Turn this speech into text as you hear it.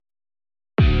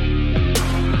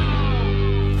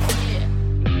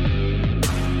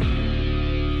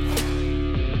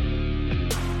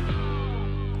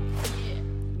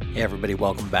everybody.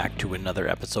 Welcome back to another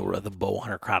episode of the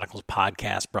Bowhunter Chronicles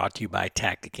podcast brought to you by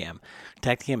Tacticam.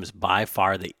 Tacticam is by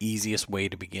far the easiest way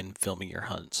to begin filming your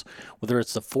hunts. Whether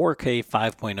it's the 4K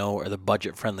 5.0 or the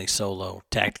budget-friendly solo,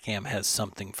 Tacticam has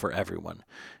something for everyone.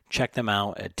 Check them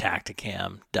out at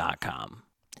tacticam.com.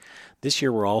 This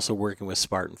year we're also working with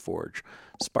Spartan Forge.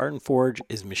 Spartan Forge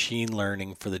is machine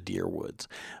learning for the deer woods.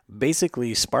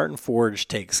 Basically, Spartan Forge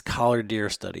takes collared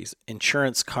deer studies,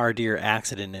 insurance car deer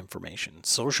accident information,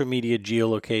 social media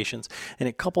geolocations, and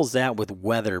it couples that with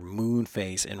weather, moon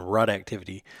phase, and rut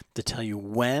activity to tell you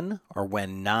when or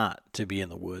when not to be in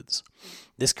the woods.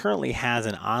 This currently has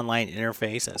an online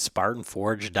interface at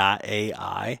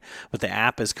spartanforge.ai, but the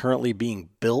app is currently being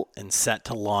built and set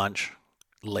to launch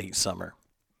late summer.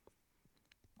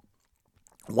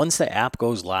 Once the app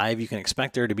goes live, you can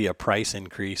expect there to be a price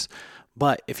increase,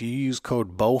 but if you use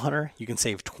code BOWHUNTER, you can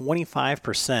save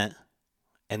 25%,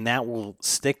 and that will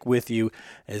stick with you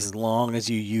as long as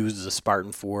you use the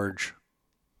Spartan Forge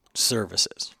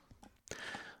services.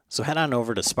 So head on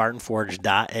over to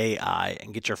spartanforge.ai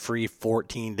and get your free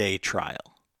 14-day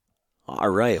trial. All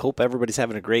right, hope everybody's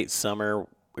having a great summer.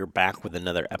 We're back with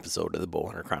another episode of the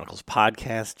Bowhunter Chronicles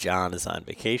podcast. John is on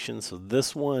vacation, so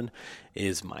this one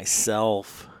is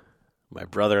myself, my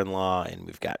brother-in-law, and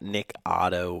we've got Nick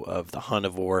Otto of the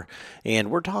Huntavore, and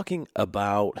we're talking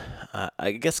about,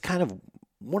 I guess, kind of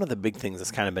one of the big things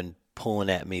that's kind of been pulling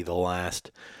at me the last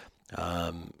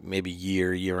maybe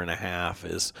year and a half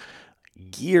is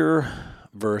gear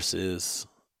versus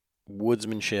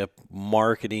woodsmanship,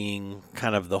 marketing,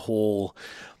 kind of the whole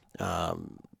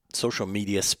social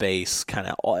media space, kind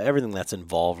of everything that's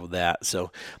involved with that.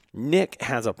 So Nick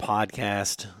has a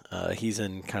podcast. He's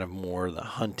in kind of more the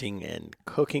hunting and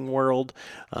cooking world,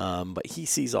 but he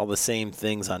sees all the same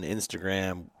things on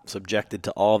Instagram, subjected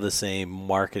to all the same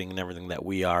marketing and everything that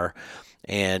we are.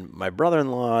 And my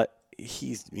brother-in-law,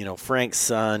 he's, Frank's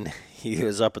son, he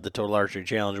was up at the Total Archery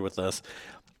Challenge with us,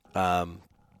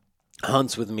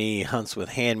 hunts with me, hunts with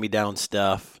hand-me-down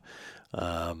stuff.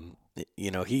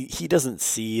 He doesn't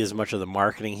see as much of the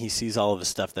marketing. He sees all of the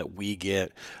stuff that we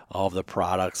get, all of the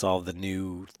products, all of the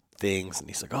new things. And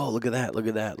he's like, oh, look at that, look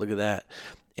at that, look at that.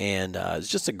 And it's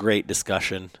just a great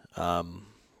discussion, and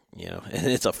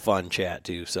it's a fun chat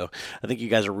too. So I think you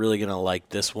guys are really going to like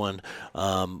this one.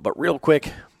 But real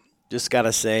quick, just got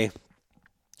to say,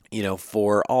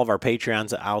 for all of our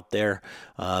Patreons out there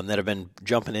that have been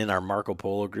jumping in our Marco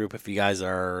Polo group, if you guys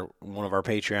are one of our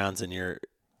Patreons and you're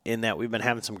in that, we've been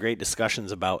having some great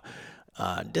discussions about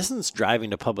distance driving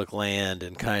to public land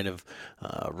and kind of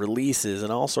releases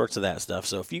and all sorts of that stuff.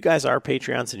 So if you guys are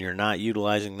Patreons and you're not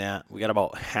utilizing that, we got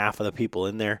about half of the people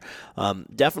in there.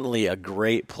 Definitely a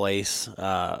great place,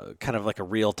 kind of like a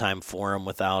real-time forum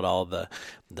without all the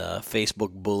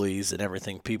Facebook bullies and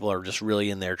everything. People are just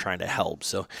really in there trying to help.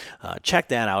 So check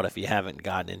that out if you haven't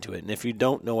gotten into it. And if you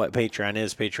don't know what Patreon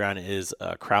is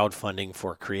crowdfunding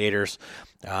for creators.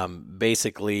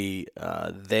 Basically,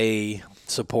 they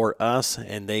support us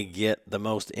and they get the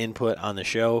most input on the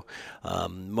show.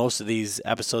 Most of these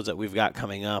episodes that we've got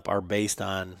coming up are based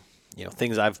on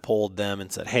things I've polled them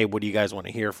and said, hey, what do you guys want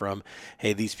to hear from?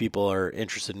 Hey, these people are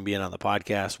interested in being on the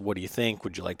podcast. What do you think?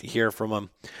 Would you like to hear from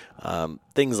them?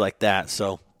 Things like that.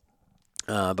 So,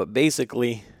 but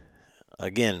basically,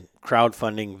 again,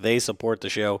 crowdfunding, they support the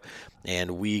show,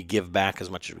 and we give back as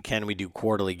much as we can. We do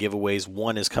quarterly giveaways.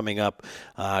 One is coming up,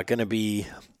 going to be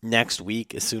next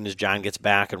week as soon as John gets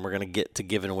back, and we're going to get to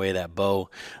giving away that bow.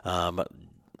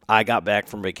 I got back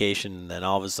from vacation, and then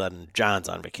all of a sudden John's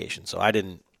on vacation, so I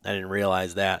didn't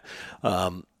realize that.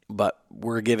 But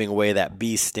we're giving away that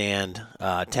B-stand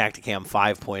Tacticam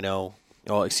 5.0.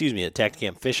 Oh, excuse me, a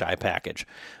Tacticam fisheye package.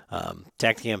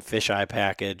 Tacticam fisheye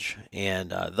package,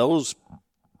 and those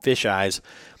fisheyes,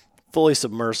 fully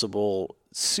submersible,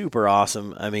 super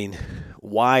awesome. I mean,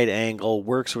 wide angle,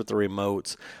 works with the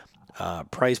remotes,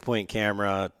 price point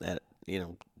camera at,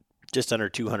 just under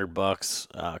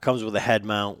 $200. Comes with a head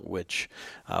mount, which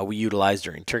we utilize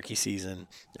during turkey season.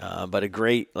 But a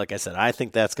great, like I said, I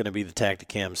think that's going to be the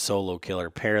Tacticam solo killer.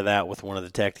 Pair that with one of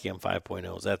the Tacticam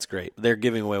 5.0s. That's great. They're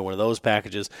giving away one of those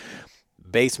packages.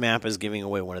 Base Map is giving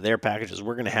away one of their packages.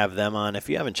 We're going to have them on. If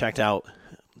you haven't checked out,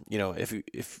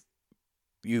 if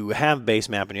you have Base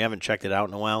Map and you haven't checked it out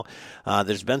in a while,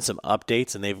 there's been some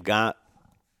updates, and they've got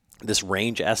this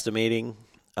range estimating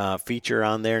feature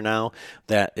on there now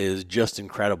that is just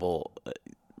incredible.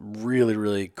 Really,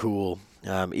 really cool.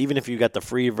 Even if you got the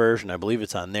free version, I believe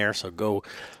it's on there, so go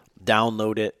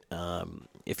download it.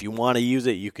 If you want to use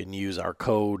it, you can use our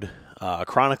code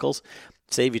Chronicles.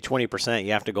 Save you 20%.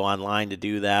 You have to go online to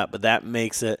do that, but that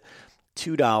makes it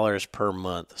 $2 per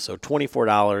month. So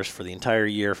 $24 for the entire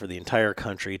year, for the entire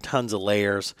country, tons of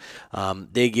layers.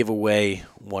 They give away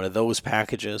one of those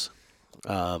packages.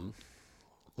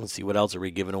 Let's see, what else are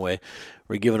we giving away?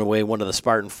 We're giving away one of the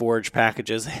Spartan Forge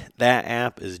packages. That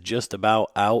app is just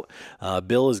about out.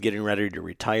 Bill is getting ready to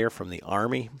retire from the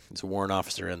Army. He's a warrant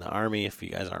officer in the Army. If you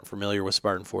guys aren't familiar with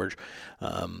Spartan Forge,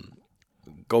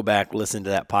 go back, listen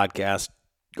to that podcast.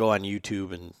 Go on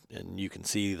YouTube and you can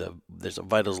see there's a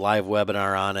Vitals Live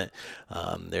webinar on it.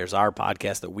 There's our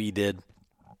podcast that we did.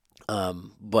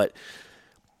 But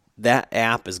that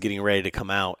app is getting ready to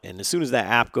come out. And as soon as that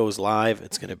app goes live,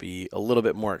 it's going to be a little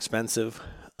bit more expensive.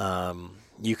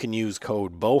 You can use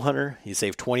code BOWHUNTER. You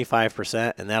save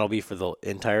 25%, and that'll be for the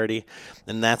entirety.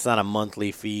 And that's not a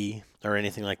monthly fee or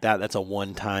anything like that. That's a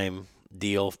one-time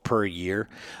deal per year.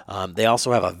 They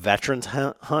also have a veterans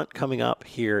hunt coming up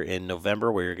here in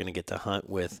November where you're going to get to hunt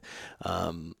with,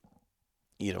 some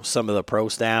of the pro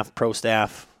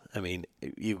staff. I mean,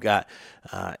 you've got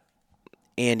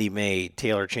Andy May,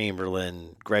 Taylor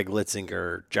Chamberlain, Greg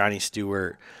Litzinger, Johnny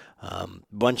Stewart,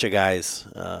 bunch of guys,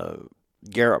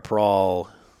 Garrett Prawl,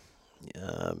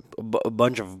 a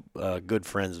bunch of good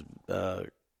friends,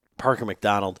 Parker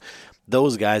McDonald.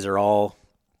 Those guys are all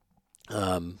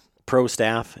pro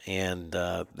staff, and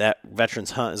that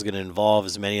veterans hunt is going to involve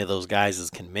as many of those guys as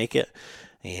can make it.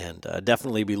 And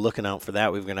definitely be looking out for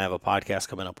that. We're going to have a podcast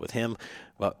coming up with him.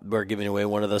 But we're giving away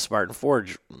one of the Spartan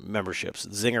Forge memberships.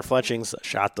 Zinger Fletchings,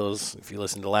 shot those, if you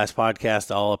listen to the last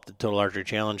podcast, all up to Total Archery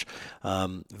Challenge.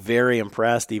 Very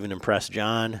impressed, even impressed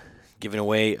John, giving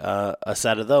away a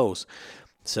set of those.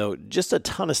 So just a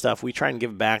ton of stuff. We try and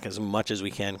give back as much as we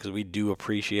can because we do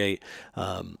appreciate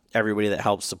everybody that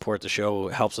helps support the show.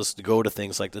 It helps us to go to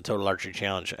things like the Total Archery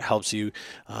Challenge. It helps you.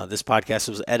 This podcast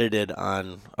was edited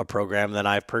on a program that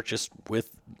I've purchased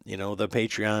with, the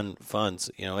Patreon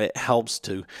funds. It helps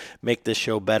to make this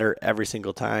show better every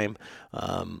single time.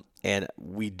 And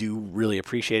we do really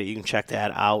appreciate it. You can check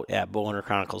that out at Bowhunter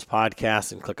Chronicles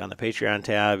Podcast and click on the Patreon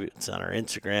tab. It's on our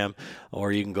Instagram,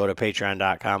 or you can go to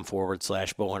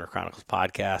patreon.com/Bowhunter Chronicles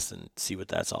Podcast and see what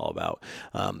that's all about.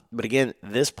 But again,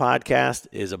 this podcast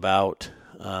is about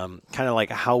kind of like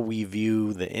how we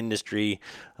view the industry.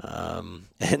 And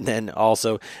then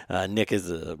also Nick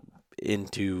is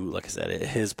into, like I said,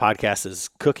 his podcast is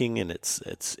cooking, and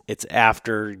it's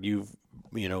after you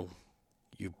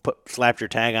slapped your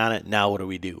tag on it. Now what do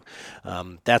we do?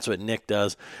 That's what Nick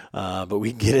does. But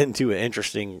we get into an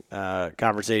interesting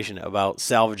conversation about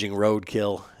salvaging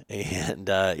roadkill and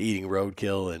eating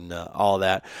roadkill and all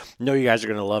that. I know you guys are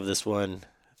going to love this one.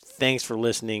 Thanks for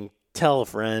listening. Tell a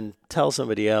friend. Tell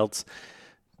somebody else.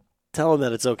 Tell them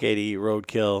that it's okay to eat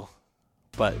roadkill.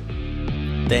 But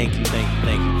thanks for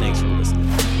listening.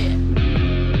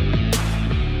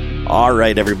 All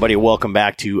right, everybody, welcome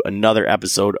back to another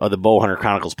episode of the Bowhunter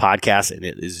Chronicles Podcast, and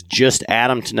it is just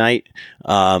Adam tonight.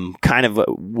 Kind of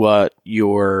what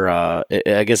you're, I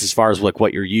guess, as far as like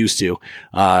what you're used to.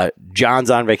 John's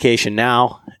on vacation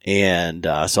now, and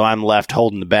so I'm left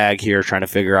holding the bag here, trying to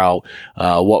figure out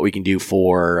what we can do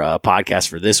for podcast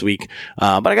for this week.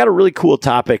 But I got a really cool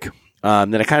topic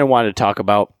that I kind of wanted to talk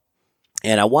about,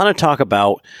 and I want to talk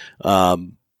about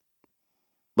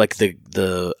like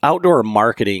the outdoor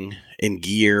marketing and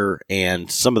gear and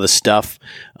some of the stuff,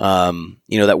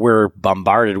 that we're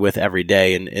bombarded with every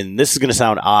day. And this is going to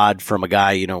sound odd from a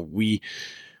guy, we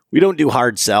don't do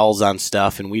hard sells on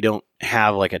stuff, and we don't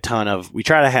have like we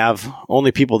try to have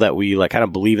only people that we like kind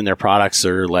of believe in their products,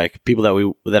 or like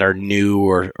people that are new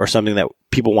or something that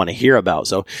people want to hear about.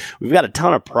 So we've got a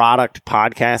ton of product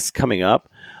podcasts coming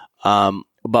up.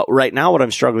 But right now what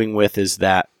I'm struggling with is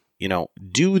that,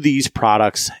 do these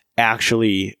products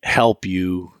actually help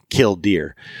you kill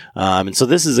deer? And so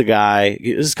this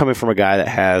is coming from a guy that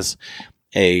has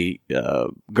a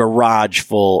garage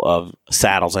full of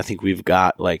saddles. I think we've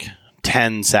got like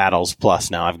 10 saddles plus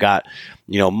now. I've got,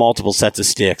 multiple sets of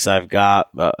sticks. I've got,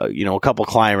 a couple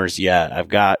climbers yet. I've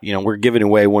got, we're giving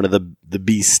away one of the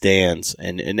beast stands,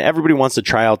 and everybody wants to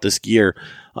try out this gear.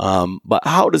 But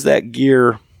how does that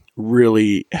gear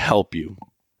really help you?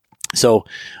 So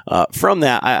from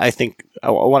that, I think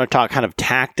I want to talk kind of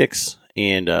tactics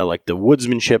and like the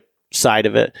woodsmanship side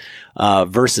of it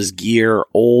versus gear,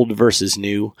 old versus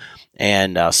new.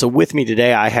 And so with me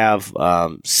today, I have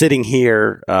sitting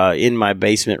here in my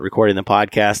basement recording the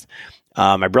podcast,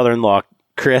 my brother-in-law,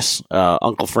 Chris,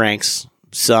 Uncle Frank's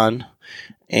son.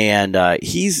 And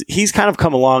he's kind of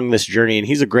come along this journey, and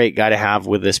he's a great guy to have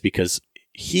with this because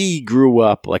he grew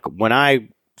up, like when I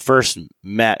first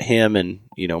met him and,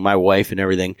 my wife and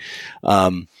everything,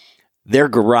 their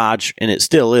garage, and it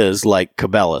still is like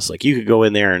Cabela's. Like you could go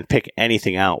in there and pick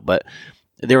anything out, but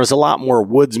there was a lot more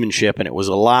woodsmanship, and it was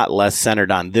a lot less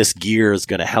centered on this gear is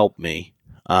going to help me.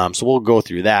 So we'll go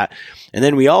through that. And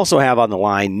then we also have on the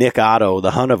line Nick Otto,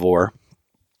 the Huntavore,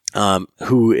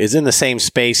 who is in the same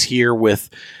space here with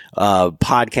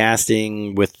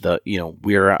podcasting, with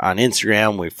we're on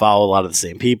Instagram. We follow a lot of the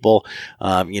same people.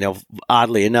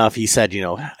 Oddly enough, he said,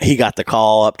 he got the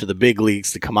call up to the big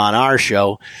leagues to come on our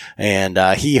show, and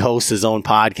he hosts his own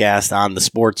podcast on the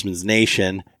Sportsman's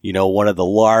Nation, one of the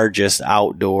largest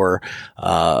outdoor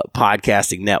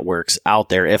podcasting networks out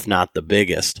there, if not the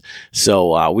biggest.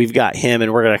 So we've got him,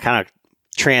 and we're going to kind of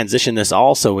transition this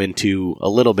also into a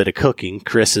little bit of cooking.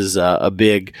 Chris is a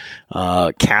big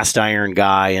cast iron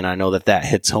guy, and I know that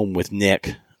hits home with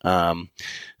Nick.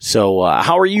 So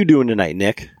how are you doing tonight,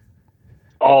 Nick?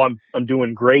 Oh, I'm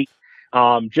doing great.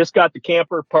 Just got the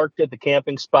camper parked at the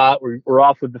camping spot. We're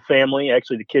off with the family.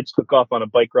 Actually, the kids took off on a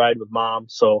bike ride with mom,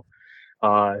 so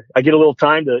I get a little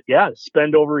time to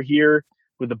spend over here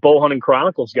with the Bow Hunting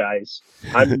Chronicles guys.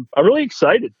 I'm really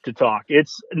excited to talk.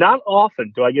 It's not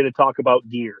often do I get to talk about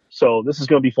gear, so this is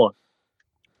going to be fun.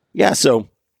 Yeah, so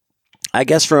I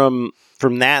guess from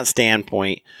that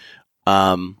standpoint,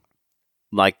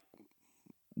 like,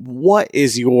 what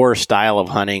is your style of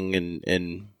hunting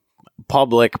in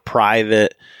public,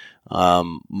 private,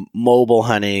 mobile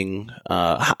hunting?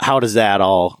 How does that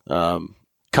all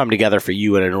come together for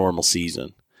you in a normal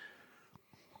season?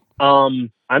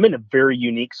 I'm in a very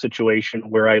unique situation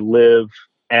where I live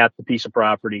at the piece of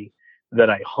property that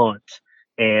I hunt,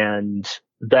 and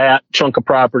that chunk of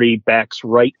property backs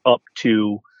right up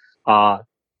to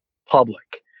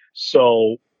public.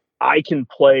 So I can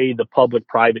play the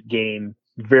public-private game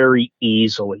very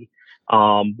easily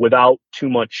without too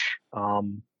much, I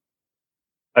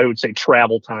would say,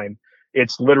 travel time.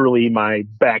 It's literally my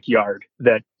backyard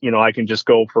that, I can just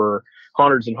go for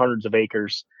hundreds and hundreds of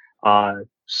acres.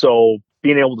 So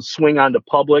being able to swing onto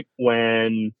public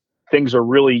when things are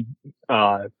really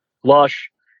lush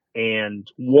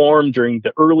and warm during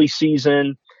the early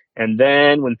season, and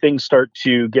then when things start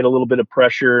to get a little bit of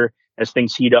pressure as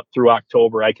things heat up through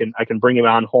October, I can bring him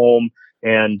on home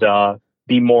and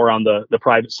be more on the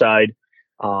private side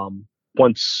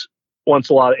once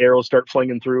a lot of arrows start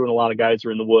flinging through and a lot of guys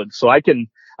are in the woods. So I can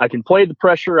play the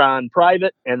pressure on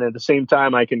private, and at the same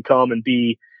time I can come and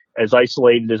be as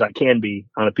isolated as I can be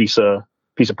on a piece of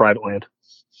private land.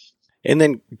 And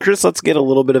then, Chris, let's get a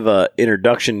little bit of a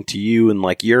introduction to you and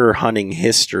like your hunting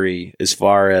history as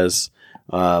far as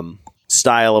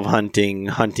style of hunting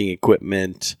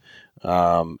equipment,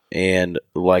 and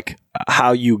like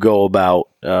how you go about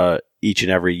each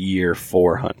and every year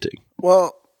for hunting.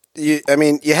 Well, you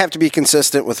have to be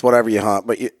consistent with whatever you hunt,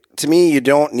 but to me, you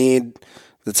don't need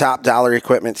the top dollar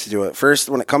equipment to do it. First,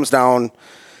 when it comes down,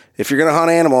 if you're going to hunt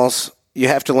animals, you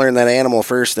have to learn that animal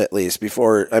first, at least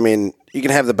before. You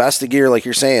can have the best of gear, like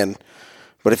you're saying,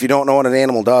 but if you don't know what an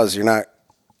animal does,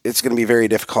 it's going to be very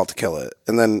difficult to kill it.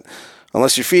 And then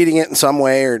unless you're feeding it in some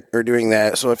way or doing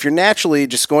that. So if you're naturally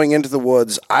just going into the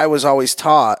woods, I was always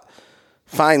taught,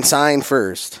 find sign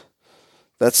first.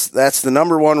 That's the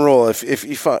number one rule. If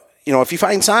you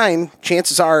find sign,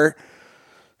 chances are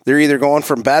they're either going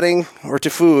from bedding or to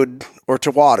food or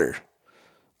to water.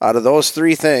 Out of those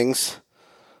three things,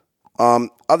 other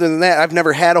than that, I've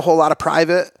never had a whole lot of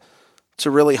private to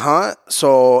really hunt.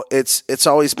 So it's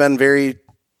always been very,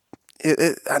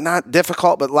 not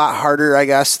difficult, but a lot harder, I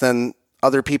guess, than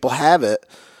other people have it.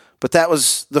 But that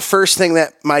was the first thing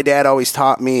that my dad always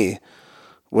taught me,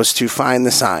 was to find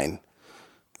the sign.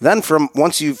 Then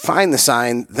once you find the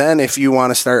sign, then if you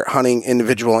want to start hunting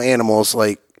individual animals,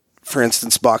 like for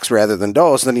instance, bucks rather than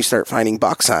does, then you start finding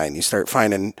buck sign. You start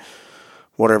finding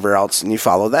whatever else, and you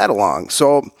follow that along.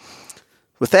 So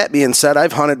with that being said,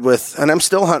 I've hunted with, and I'm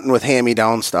still hunting with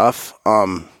hand-me-down stuff.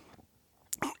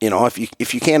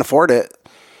 If you can't afford it,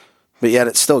 but yet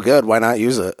it's still good, why not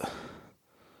use it?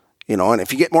 And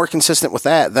if you get more consistent with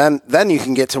that, then you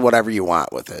can get to whatever you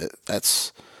want with it.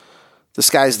 That's the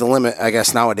sky's the limit, I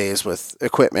guess, nowadays with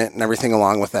equipment and everything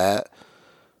along with that.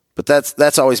 But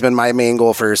that's always been my main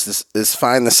goal first is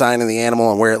find the sign of the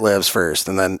animal and where it lives first,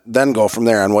 and then go from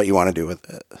there on what you want to do with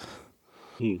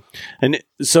it. And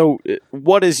so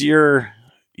what is your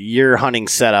hunting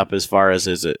setup as far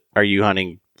as are you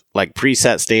hunting like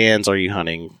preset stands? Are you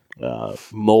hunting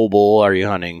mobile? Are you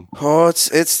hunting? Oh,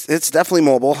 it's definitely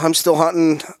mobile. I'm still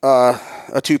hunting a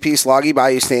 2-piece loggy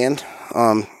bayou stand.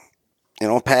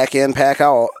 Pack in, pack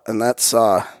out, and that's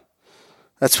why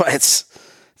it's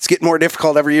getting more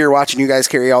difficult every year watching you guys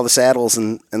carry all the saddles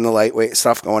and the lightweight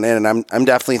stuff going in. And I'm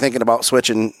definitely thinking about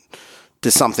switching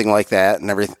to something like that,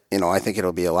 and I think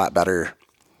it'll be a lot better,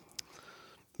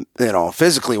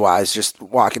 physically wise, just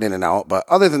walking in and out. But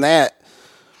other than that,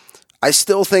 I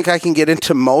still think I can get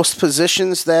into most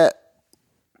positions that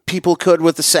people could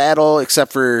with the saddle,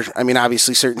 except for,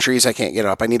 obviously certain trees I can't get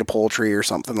up. I need a pole tree or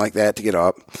something like that to get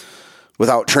up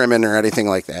without trimming or anything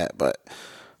like that. But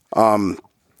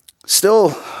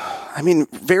still,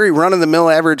 very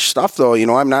run-of-the-mill average stuff, though.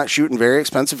 I'm not shooting very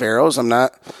expensive arrows. I'm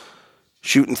not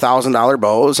shooting $1,000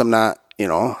 bows. I'm not,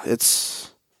 you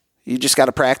just got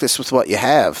to practice with what you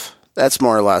have. That's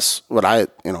more or less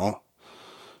what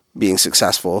being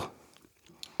successful.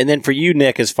 And then for you,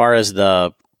 Nick, as far as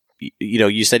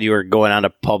you said you were going on to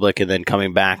public and then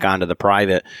coming back onto the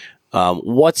private.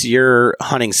 What's your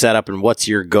hunting setup and what's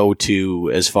your go-to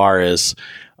as far as,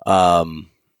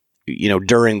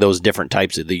 during those different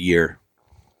types of the year?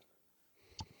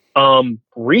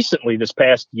 Recently, this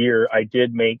past year, I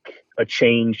did make a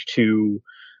change to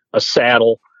a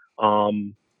saddle,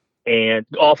 and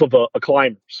off of a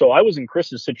climber. So I was in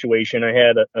Chris's situation. I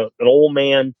had an old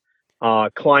man,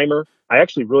 climber. I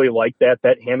actually really liked that.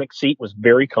 That hammock seat was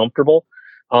very comfortable.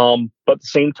 But at the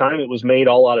same time, it was made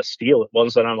all out of steel. It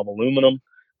wasn't out of aluminum.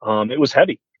 It was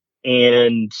heavy.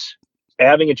 And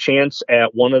having a chance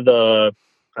at one of I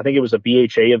think it was a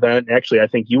BHA event. Actually, I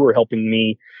think you were helping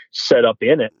me set up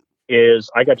in it, is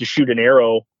I got to shoot an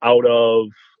arrow out of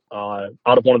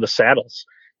one of the saddles,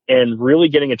 and really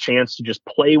getting a chance to just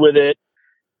play with it,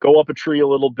 go up a tree a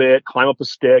little bit, climb up a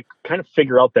stick, kind of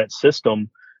figure out that system.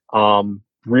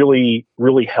 Really,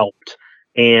 really helped.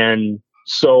 And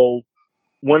so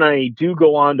when I do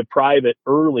go on to private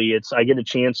early, I get a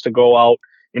chance to go out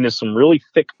into some really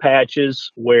thick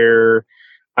patches where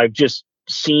I've just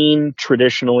seen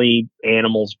traditionally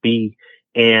animals be.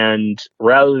 And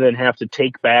rather than have to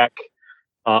take back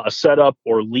a setup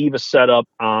or leave a setup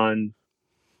on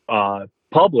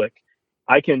public,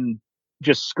 I can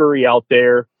just scurry out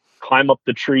there, climb up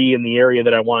the tree in the area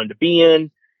that I wanted to be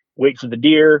in, wait for the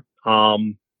deer.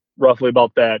 Roughly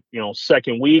about that,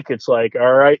 second week, it's like,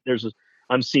 all right,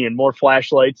 I'm seeing more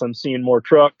flashlights. I'm seeing more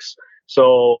trucks.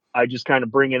 So I just kind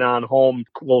of bring it on home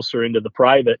closer into the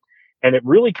private, and it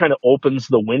really kind of opens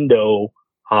the window,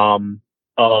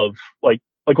 of like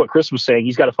what Chris was saying,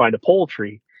 he's got to find a pole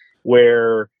tree,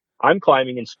 where I'm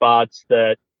climbing in spots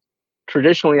that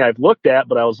traditionally I've looked at,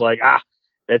 but I was like,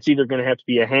 that's either going to have to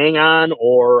be a hang on,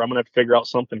 or I'm going to have to figure out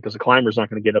something, because the climber's not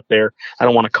going to get up there. I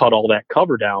don't want to cut all that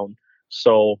cover down.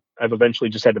 So I've eventually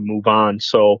just had to move on.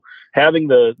 So having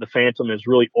the Phantom has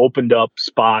really opened up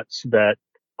spots that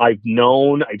I've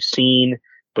known, I've seen,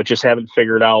 but just haven't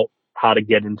figured out how to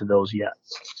get into those yet.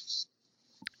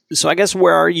 So I guess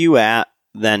where are you at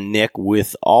then, Nick,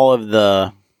 with all of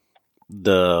the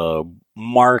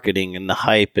marketing and the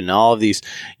hype and all of these,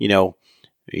 we're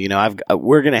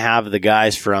going to have the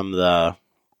guys from the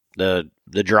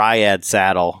Dryad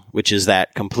saddle, which is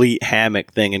that complete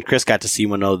hammock thing. And Chris got to see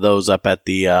one of those up at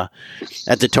the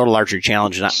Total Archery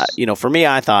Challenge. And for me,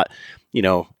 I thought,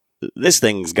 this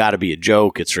thing's got to be a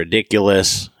joke. It's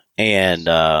ridiculous. And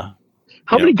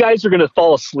how many guys are going to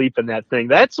fall asleep in that thing?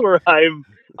 That's where I'm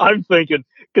thinking.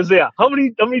 Because how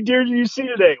many deer did you see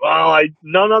today? Well,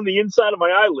 none on the inside of my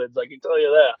eyelids. I can tell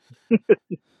you that.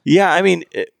 Yeah, I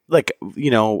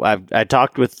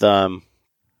talked with the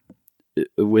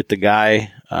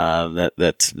guy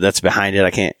that's behind it.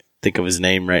 I can't think of his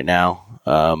name right now.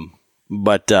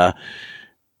 But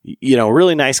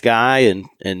really nice guy,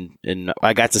 and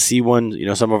I got to see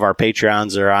one. Some of our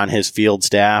Patreons are on his field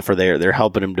staff, or they're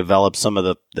helping him develop some of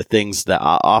the things that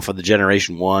off of the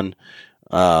Generation 1.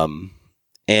 But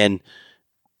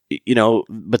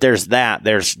there's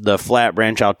the Flat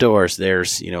Branch Outdoors,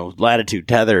 there's, Latitude,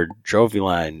 Tethered, Trophy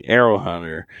Line, Arrow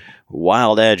Hunter,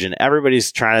 Wild Edge, and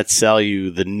everybody's trying to sell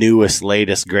you the newest,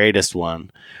 latest, greatest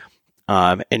one.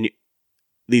 And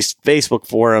these Facebook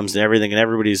forums and everything, and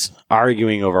everybody's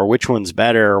arguing over which one's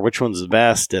better or which one's the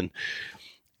best. And,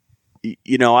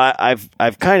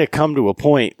 I've kind of come to a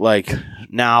point like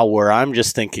now where I'm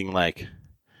just thinking like,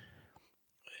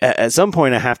 at some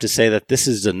point I have to say that this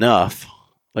is enough.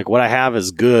 Like, what I have is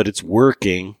good. It's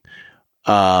working.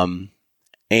 And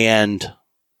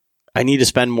I need to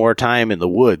spend more time in the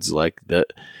woods, like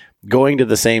going to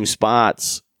the same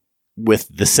spots with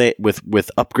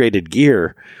upgraded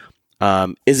gear,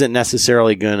 isn't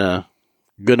necessarily gonna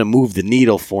move the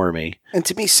needle for me. And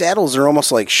to me, saddles are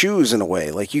almost like shoes in a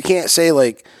way. Like, you can't say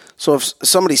so if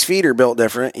somebody's feet are built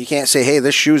different, you can't say, hey,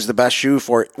 this shoe's the best shoe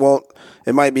for it. Well,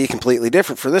 it might be completely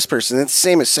different for this person. It's the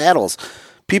same as saddles.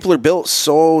 People are built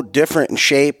so different in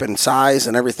shape and size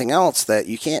and everything else that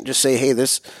you can't just say, hey,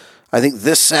 I think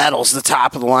this saddle's the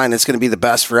top of the line. It's going to be the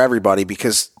best for everybody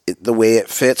because the way it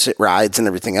fits, it rides, and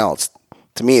everything else.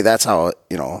 To me, that's how it,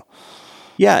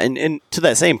 Yeah, and to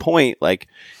that same point, like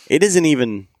it isn't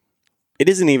even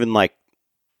like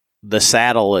the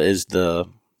saddle is the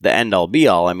end all be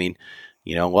all. I mean,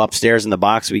 upstairs in the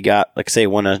box we got, like say,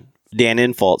 one of Dan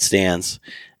Infault stands,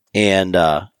 and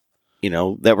that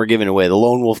we're giving away, the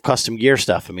Lone Wolf custom gear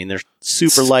stuff. I mean, they're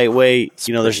super lightweight.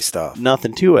 There's stuff.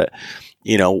 Nothing to it.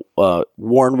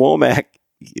 Warren Womack,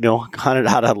 hunted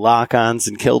out of lock-ons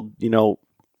and killed,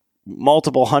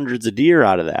 multiple hundreds of deer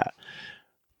out of that.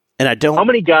 And I don't. How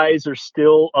many guys are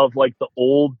still of like the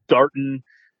old Darton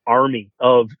army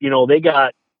of, they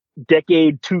got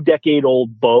 2-decade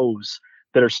old bows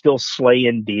that are still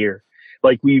slaying deer.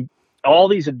 Like all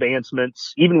these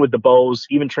advancements, even with the bows,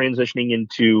 even transitioning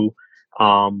into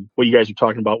what you guys are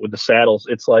talking about with the saddles,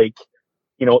 it's like,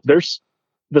 there's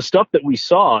the stuff that we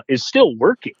saw is still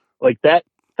working. Like that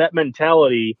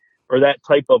mentality or that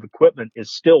type of equipment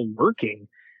is still working,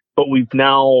 but we've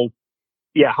now,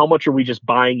 how much are we just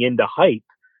buying into hype,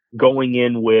 going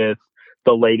in with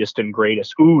the latest and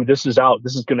greatest? Ooh, this is out.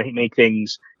 This is going to make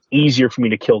things easier for me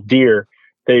to kill deer.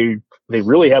 They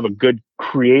really have a good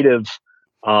creative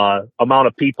amount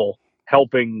of people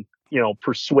helping,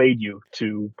 persuade you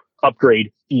to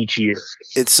upgrade each year.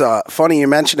 It's funny you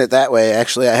mention it that way.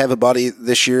 Actually, I have a buddy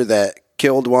this year that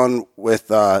killed one with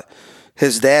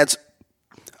his dad's.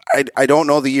 I don't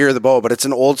know the year of the bow, but it's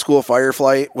an old school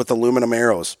Firefly with aluminum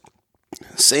arrows.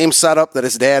 Same setup that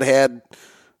his dad had,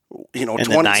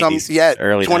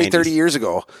 20 30 years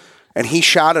ago. And he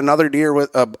shot another deer with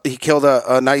he killed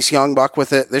a nice young buck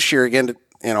with it this year again,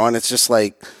 and it's just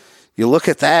like, you look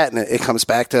at that and it comes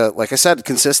back to, like I said,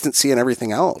 consistency and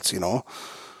everything else,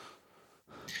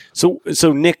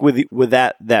 So Nick, with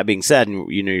that being said, and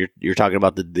you're talking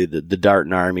about the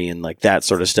Darton Army and like that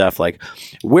sort of stuff, like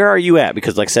where are you at?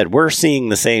 Because like I said, we're seeing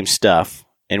the same stuff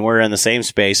and we're in the same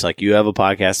space. Like you have a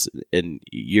podcast and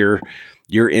you're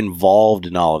involved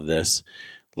in all of this.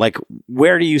 Like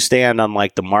where do you stand on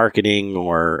like the marketing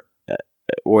or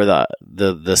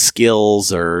the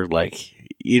skills, or like,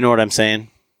 you know what I'm saying?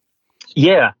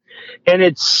 Yeah. And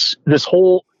it's this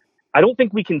whole, I don't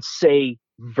think we can say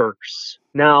verse.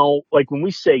 Now, like when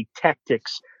we say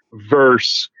tactics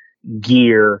versus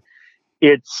gear,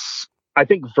 I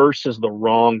think verse is the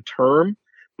wrong term,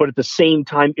 but at the same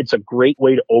time, it's a great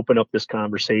way to open up this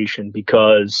conversation,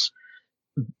 because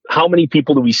how many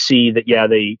people do we see that,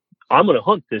 I'm going to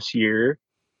hunt this year,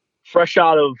 fresh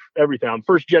out of everything. I'm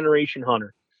first generation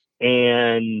hunter,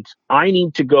 and I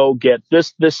need to go get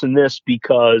this, and this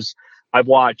because I've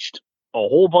watched a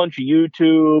whole bunch of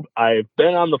YouTube. I've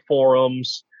been on the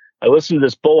forums. I listened to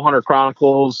this Bow Hunter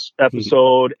Chronicles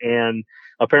episode, and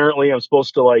apparently I'm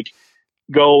supposed to like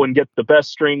go and get the best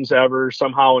strings ever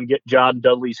somehow and get John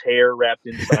Dudley's hair wrapped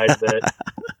inside of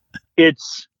it.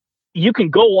 You can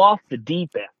go off the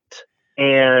deep end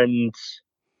and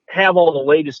have all the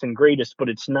latest and greatest, but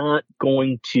it's not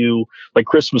going to, like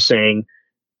Chris was saying,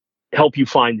 help you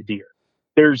find the deer.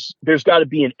 There's got to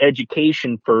be an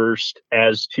education first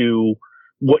as to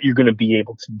what you're going to be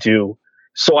able to do.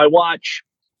 So I watch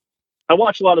a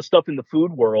lot of stuff in the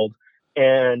food world,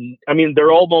 and I mean,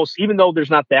 they're almost, even though there's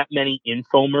not that many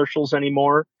infomercials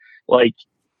anymore, like,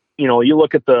 you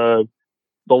look at the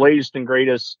latest and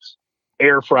greatest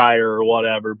air fryer or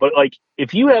whatever, but like,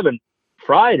 if you haven't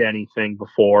fried anything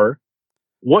before,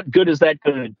 what good is that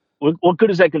going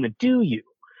to do you?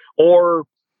 Or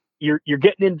you're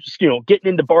getting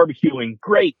into barbecuing.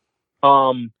 Great.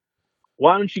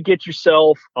 Why don't you get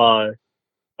yourself a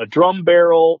drum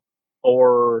barrel,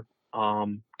 or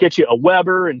get you a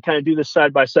Weber and kind of do this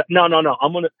side by side? No.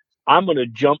 I'm gonna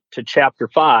jump to chapter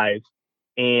 5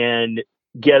 and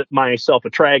get myself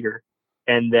a Traeger,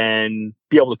 and then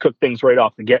be able to cook things right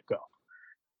off the get go.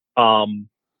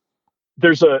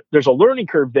 There's a learning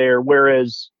curve there.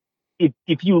 Whereas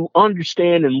if you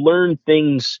understand and learn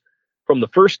things from the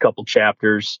first couple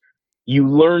chapters, you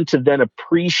learn to then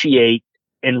appreciate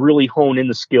and really hone in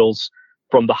the skills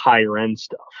from the higher end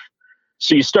stuff.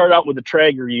 So you start out with a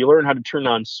Traeger, you learn how to turn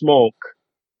on smoke,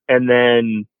 and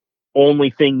then only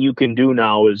thing you can do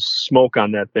now is smoke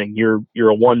on that thing. You're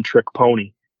a one trick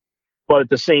pony. But at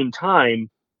the same time,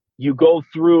 you go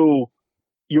through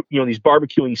these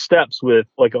barbecuing steps with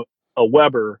like a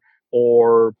Weber,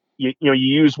 or you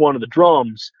use one of the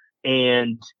drums,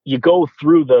 and you go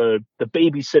through the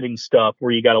babysitting stuff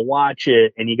where you got to watch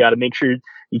it and you got to make sure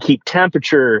you keep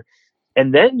temperature,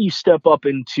 and then you step up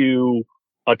into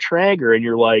a Traeger and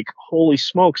you're like, holy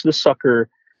smokes, this sucker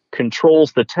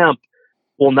controls the temp.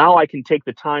 Well, now I can take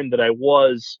the time that I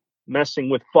was messing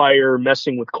with fire,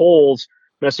 messing with coals,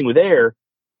 messing with air,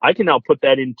 I can now put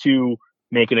that into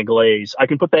making a glaze. I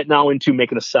can put that now into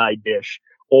making a side dish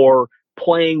or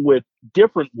playing with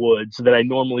different woods that I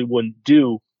normally wouldn't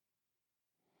do.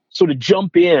 So to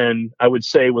jump in, I would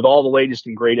say with all the latest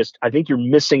and greatest, I think you're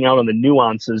missing out on the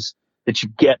nuances that you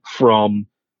get from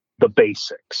the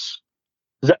basics.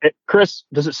 Chris,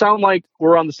 does it sound like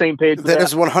we're on the same page with That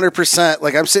is 100%.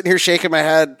 Like, I'm sitting here shaking my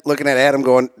head, looking at Adam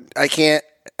going, I can't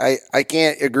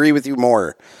agree with you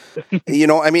more.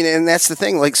 I mean, and that's the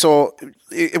thing. Like, so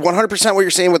 100% what you're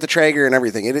saying with the Traeger and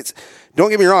everything. It's, don't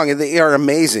get me wrong. They are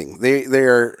amazing. They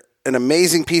are an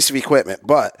amazing piece of equipment,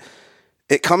 but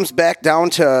it comes back down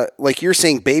to, like you're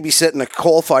saying, babysitting a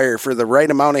coal fire for the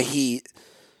right amount of heat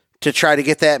to try to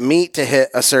get that meat to hit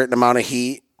a certain amount of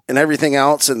heat and everything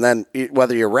else. And then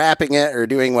whether you're wrapping it or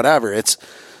doing whatever,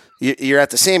 you're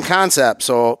at the same concept.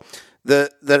 So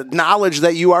the knowledge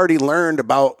that you already learned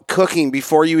about cooking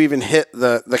before you even hit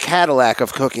the Cadillac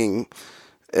of cooking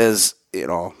is,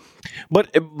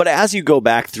 But as you go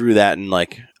back through that, and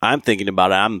like I'm thinking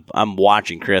about it, I'm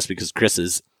watching Chris because Chris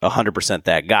is 100%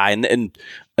 that guy, and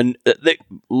the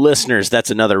listeners, that's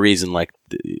another reason. Like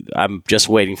I'm just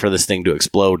waiting for this thing to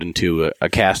explode into a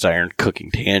cast iron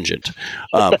cooking tangent,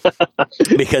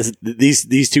 because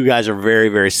these two guys are very,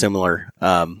 very similar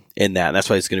in that. And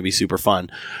that's why it's going to be super fun.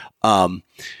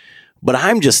 But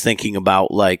I'm just thinking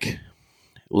about like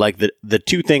the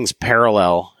two things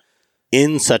parallel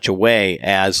in such a way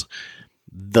as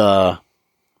right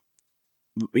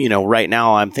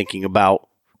now I'm thinking about,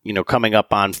 coming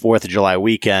up on 4th of July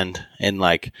weekend, and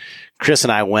like Chris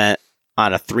and I went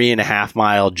on a 3.5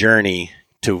 mile journey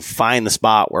to find the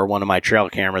spot where one of my trail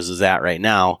cameras is at right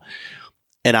now.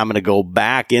 And I'm going to go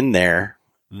back in there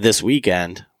this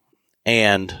weekend,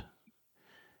 and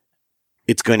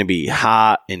it's going to be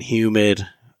hot and humid.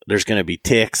 There's going to be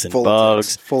ticks and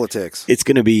bugs. Full of ticks. It's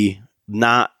going to be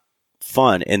not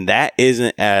fun. And that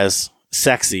isn't as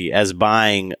sexy as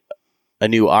buying a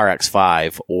new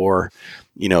RX-5 or,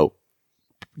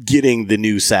 getting the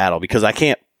new saddle, because I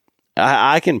can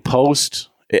post.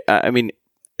 I mean,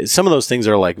 some of those things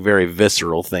are like very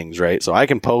visceral things, right? So I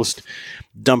can post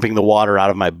dumping the water out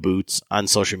of my boots on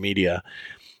social media,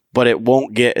 but it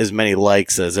won't get as many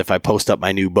likes as if I post up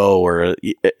my new bow, or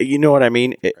you know what I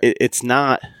mean? It's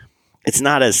not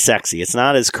as sexy. It's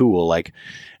not as cool. Like,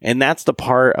 and that's the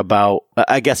part about,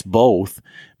 I guess, both,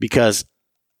 because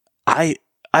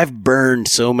I've burned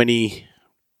so many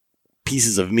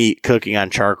pieces of meat cooking on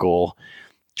charcoal,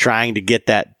 trying to get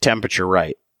that temperature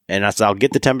right. And I'll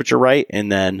get the temperature right, and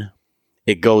then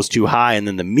it goes too high, and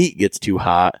then the meat gets too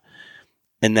hot,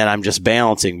 and then I'm just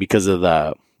balancing because of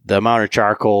the amount of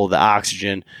charcoal, the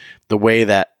oxygen, the way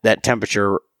that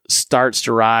temperature starts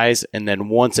to rise, and then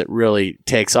once it really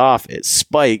takes off, it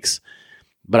spikes.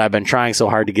 But I've been trying so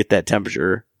hard to get that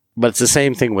temperature. But it's the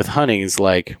same thing with hunting. It's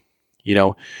like,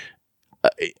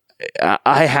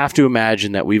 I have to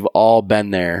imagine that we've all been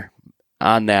there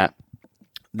on that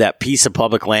piece of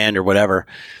public land or whatever,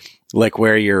 like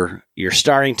where you're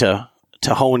starting to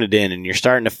hone it in, and you're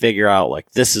starting to figure out, like,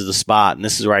 this is the spot and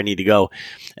this is where I need to go.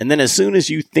 And then as soon as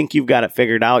you think you've got it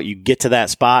figured out, you get to that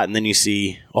spot, and then you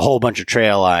see a whole bunch of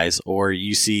trail eyes, or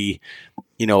you see,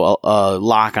 a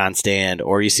lock on stand,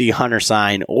 or you see hunter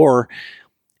sign, or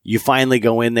you finally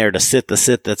go in there to sit the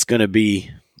sit that's going to be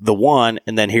the one,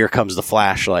 and then here comes the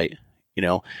flashlight,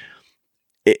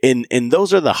 and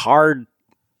those are the hard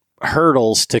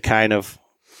hurdles to kind of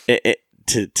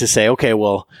to say, okay,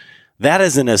 well, that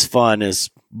isn't as fun as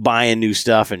buying new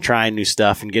stuff and trying new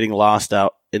stuff and getting lost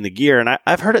out in the gear. And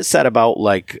I've heard it said about,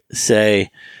 like, say,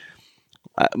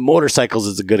 motorcycles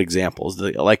is a good example.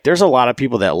 Like, there's a lot of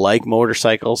people that like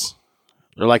motorcycles.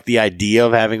 They're like the idea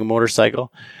of having a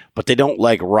motorcycle, but they don't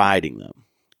like riding them.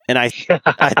 And I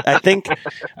think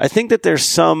that there's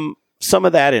some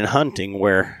of that in hunting,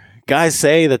 where guys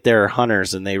say that they're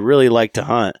hunters and they really like to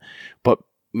hunt, but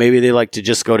maybe they like to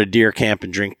just go to deer camp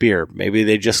and drink beer. Maybe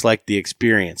they just like the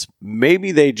experience.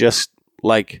 Maybe they just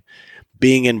like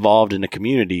being involved in a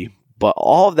community. But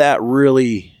all of that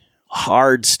really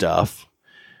hard stuff,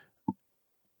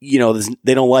 they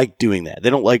don't like doing that. They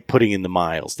don't like putting in the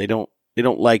miles. They don't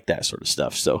like that sort of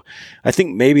stuff. So I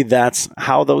think maybe that's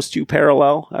how those two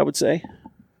parallel, I would say.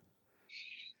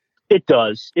 It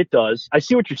does. I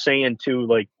see what you're saying too.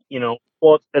 Like,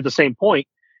 well, at the same point,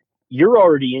 you're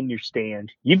already in your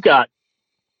stand. You've got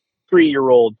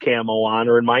 3-year-old camo on,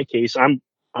 or in my case, I'm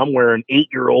wearing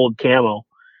 8-year-old camo,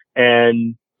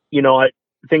 and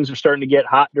things are starting to get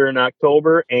hot during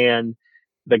October, and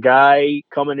the guy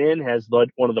coming in has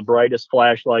one of the brightest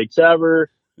flashlights ever.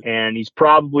 and he's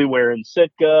probably wearing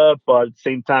Sitka, but at the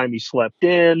same time he slept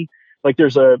in. Like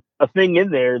there's a thing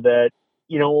in there that,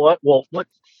 you know what? Well, what,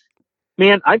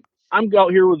 man, I'm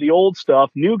out here with the old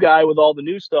stuff. New guy with all the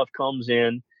new stuff comes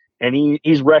in and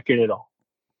he's wrecking it all.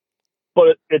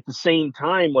 But at the same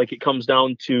time, like it comes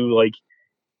down to like,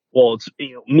 well, it's,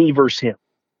 you know, me versus him,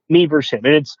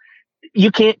 and it's,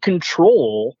 you can't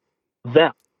control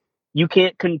them. You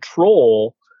can't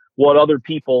control what other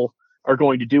people are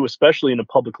going to do, especially in a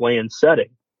public land setting.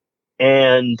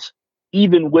 And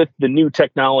even with the new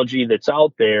technology that's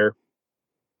out there,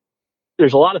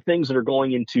 there's a lot of things that are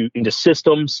going into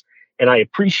systems, and I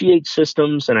appreciate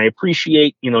systems, and I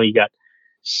appreciate, you know, you got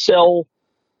cell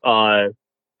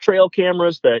trail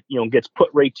cameras that, you know, gets put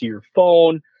right to your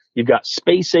phone. You've got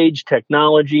space age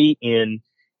technology in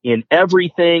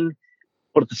everything.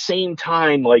 But at the same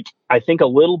time, like, I think a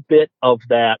little bit of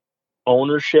that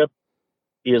ownership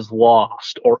is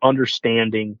lost, or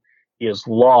understanding is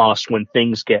lost when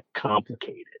things get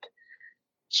complicated.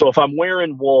 So if I'm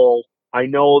wearing wool, I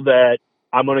know that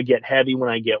I'm going to get heavy when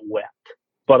I get wet,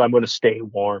 but I'm going to stay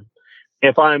warm.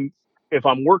 If I'm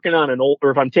working on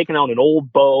or if I'm taking out an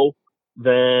old bow,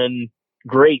 then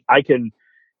great. I can,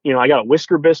 you know, I got a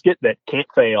whisker biscuit that can't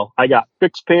fail. I got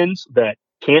fixed pins that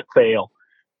can't fail.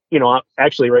 You know,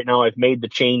 actually right now I've made the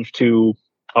change to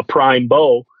a prime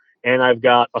bow, and I've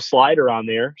got a slider on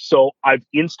there. So I've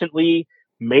instantly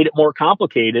made it more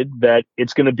complicated, that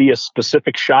it's going to be a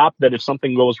specific shop that if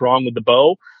something goes wrong with the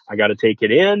bow, I got to take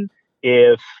it in.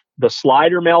 If the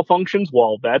slider malfunctions,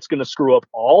 well, that's going to screw up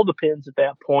all the pins at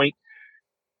that point.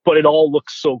 But it all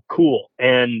looks so cool.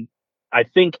 And I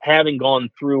think having gone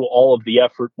through all of the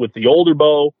effort with the older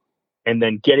bow and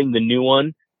then getting the new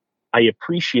one, I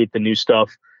appreciate the new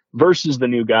stuff versus the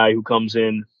new guy who comes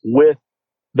in with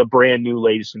the brand new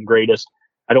latest and greatest.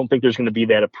 I don't think there's going to be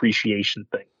that appreciation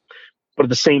thing. But at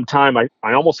the same time, I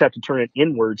almost have to turn it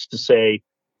inwards to say,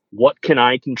 what can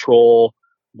I control?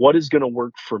 What is going to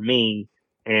work for me?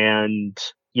 And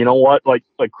you know what? Like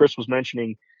Chris was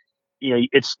mentioning, you know,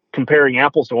 it's comparing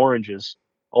apples to oranges.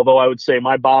 Although I would say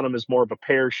my bottom is more of a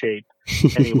pear shape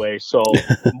anyway. So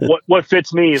what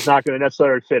fits me is not going to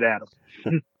necessarily fit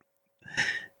Adam.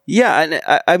 Yeah, and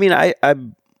I mean,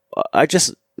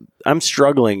 I'm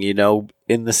struggling, you know,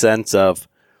 in the sense of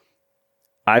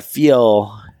I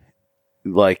feel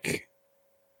like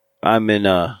I'm in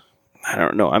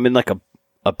like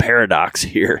a paradox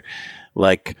here.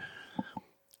 Like,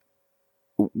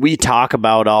 we talk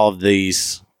about all of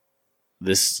this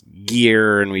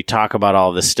gear, and we talk about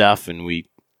all this stuff, and we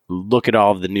look at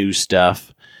all of the new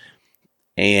stuff,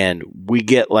 and we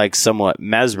get like somewhat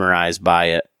mesmerized by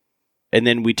it. And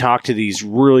then we talk to these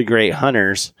really great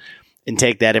hunters and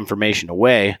take that information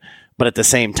away. But at the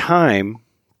same time,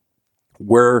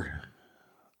 we're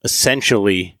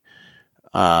essentially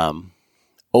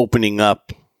opening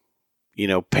up, you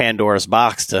know, Pandora's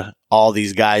box to all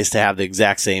these guys to have the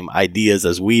exact same ideas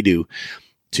as we do,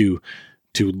 to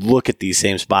look at these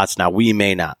same spots. Now, we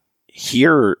may not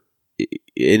hear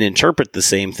and interpret the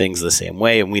same things the same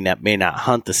way, and we may not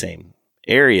hunt the same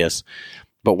areas.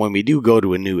 But when we do go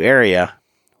to a new area,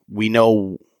 we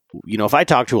know, you know, if I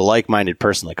talk to a like-minded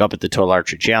person, like up at the Total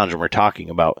Archery Challenge, and we're talking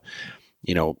about,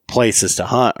 you know, places to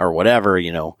hunt or whatever,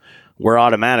 you know, we're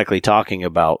automatically talking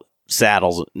about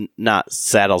saddles, not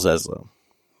saddles as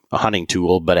a hunting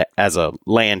tool, but as a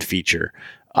land feature.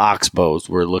 Ox bows,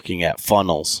 we're looking at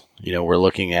funnels, you know, we're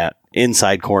looking at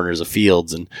inside corners of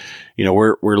fields, and, you know,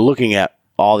 we're looking at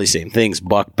all these same things,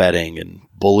 buck bedding and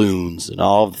balloons and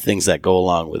all the things that go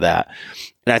along with that.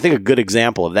 And I think a good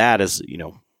example of that is, you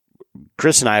know,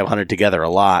 Chris and I have hunted together a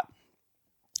lot,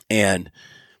 and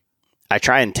I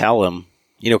try and tell him,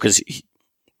 you know, because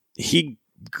he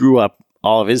grew up,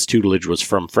 all of his tutelage was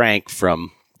from Frank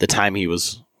from the time he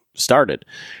was started.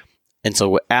 And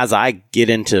so as I get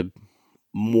into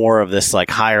more of this like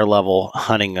higher level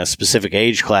hunting a specific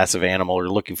age class of animal or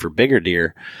looking for bigger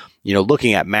deer, you know,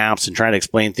 looking at maps and trying to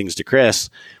explain things to Chris,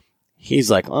 he's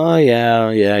like, oh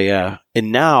yeah.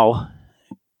 And now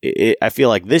I feel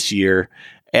like this year,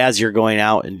 as you're going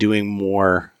out and doing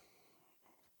more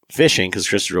fishing, because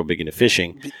Chris is real big into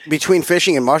fishing. Between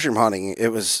fishing and mushroom hunting,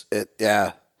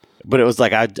 yeah. But it was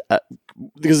like,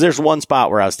 because there's one spot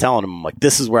where I was telling him, like,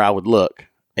 this is where I would look.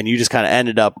 And you just kind of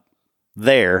ended up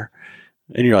there.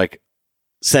 And you're like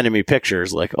sending me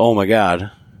pictures like, oh my God.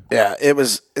 Yeah, it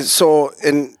was so.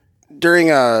 And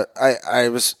during I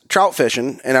was trout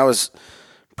fishing, and I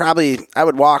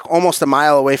would walk almost a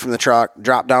mile away from the truck,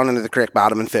 drop down into the creek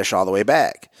bottom, and fish all the way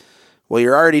back. Well,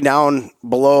 you're already down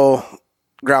below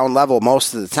ground level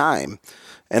most of the time.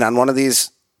 And on one of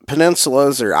these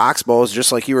peninsulas or oxbows,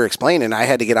 just like you were explaining. I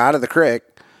had to get out of the creek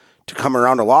to come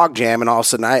around a log jam, and all of a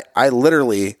sudden I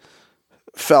literally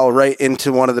fell right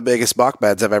into one of the biggest buck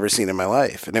beds I've ever seen in my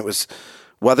life. And it was,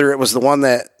 whether it was the one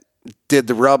that did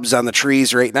the rubs on the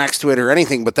trees right next to it or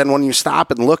anything, but then when you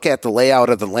stop and look at the layout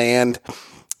of the land,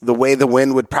 the way the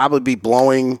wind would probably be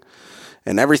blowing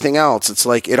and everything else, it's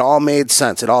like it all made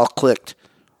sense. It all clicked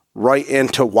right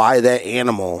into why that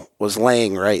animal was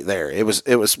laying right there. It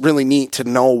was really neat to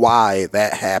know why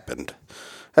that happened.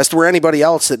 As to where anybody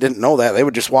else that didn't know that, they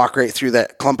would just walk right through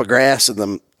that clump of grass and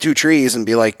them two trees and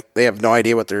be like, they have no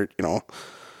idea what they're,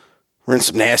 we're in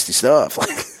some nasty stuff.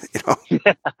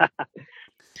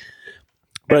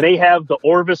 And they have the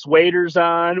Orvis waders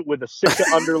on with a Sitka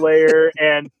underlayer,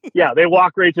 and they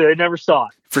walk right through. They never saw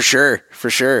it. For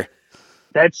sure.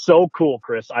 That's so cool,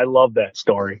 Chris. I love that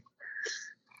story.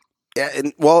 Yeah,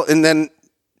 and then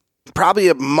probably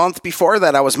a month before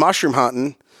that, I was mushroom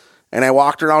hunting, and I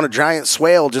walked around a giant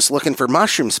swale just looking for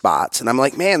mushroom spots, and I'm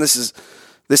like, man, this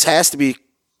has to be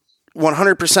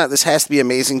 100%. This has to be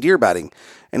amazing deer bedding.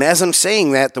 And as I'm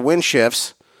saying that, the wind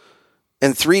shifts,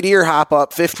 and 3 deer hop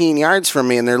up 15 yards from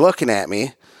me, and they're looking at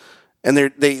me, and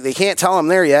they can't tell I'm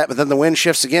there yet, but then the wind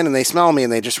shifts again, and they smell me,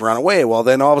 and they just run away. Well,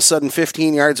 then all of a sudden,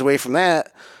 15 yards away from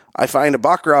that, I find a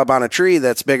buck rub on a tree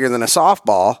that's bigger than a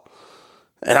softball,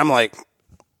 and I'm like,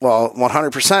 well,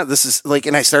 100%, this is like,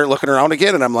 and I start looking around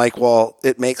again, and I'm like, well,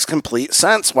 it makes complete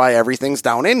sense why everything's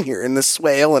down in here, in this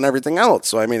swale and everything else.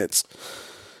 So, I mean, it's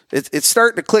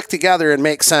starting to click together and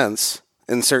make sense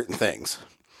in certain things.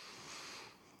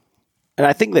 And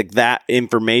I think that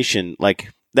information,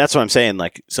 like, that's what I'm saying.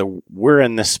 Like, so we're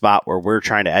in this spot where we're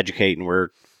trying to educate, and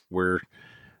we're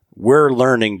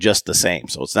learning just the same.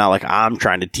 So it's not like I'm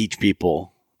trying to teach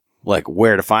people like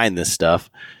where to find this stuff.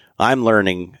 I'm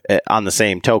learning on the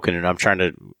same token, and I'm trying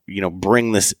to,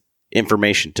 bring this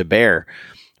information to bear.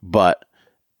 But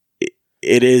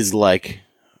it is like,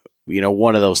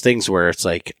 one of those things where it's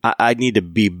like, I need to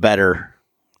be better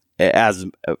as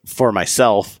for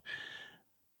myself.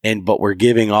 But we're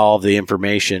giving all of the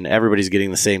information. Everybody's getting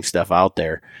the same stuff out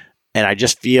there. And I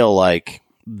just feel like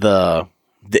the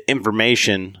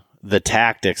information, the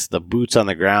tactics, the boots on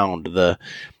the ground,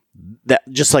 that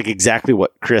just like exactly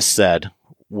what Chris said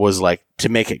was like to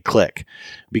make it click.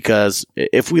 Because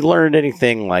if we learned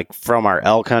anything like from our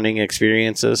elk hunting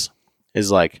experiences,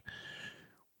 is like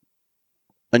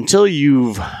until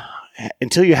you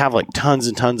have like tons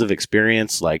and tons of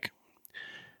experience, like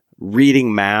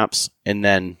reading maps and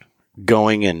then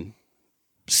going and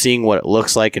seeing what it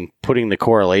looks like and putting the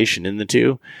correlation in the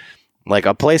two, like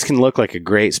a place can look like a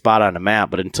great spot on a map,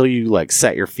 but until you like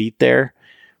set your feet there,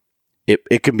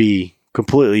 it can be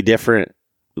completely different.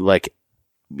 Like,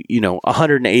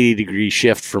 180 degree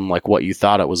shift from like what you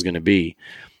thought it was going to be.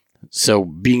 So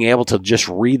being able to just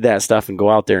read that stuff and go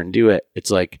out there and do it,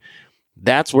 it's like,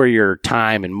 that's where your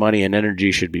time and money and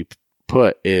energy should be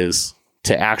put, is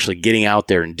to actually getting out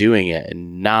there and doing it,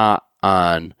 and not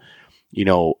on, a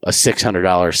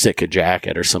 $600 Sitka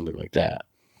jacket or something like that.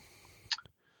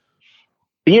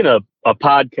 Being a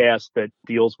podcast that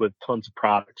deals with tons of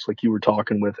products, like you were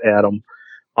talking with Adam,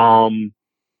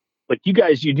 like you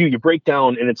guys, you break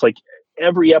down, and it's like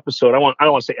every episode, I don't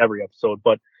want to say every episode,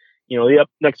 but the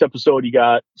next episode, you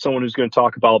got someone who's going to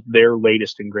talk about their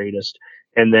latest and greatest.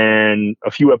 And then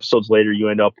a few episodes later, you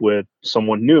end up with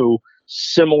someone new,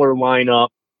 similar lineup,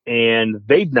 and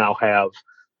they now have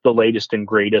the latest and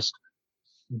greatest.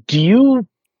 Do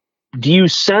you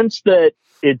sense that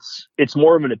it's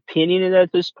more of an opinion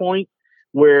at this point,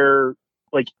 where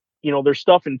like, their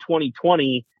stuff in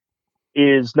 2020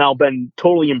 is now been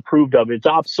totally improved of? It's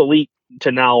obsolete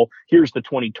to now, here's the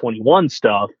 2021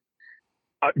 stuff.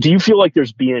 Do you feel like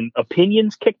there's being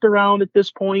opinions kicked around at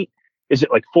this point? Is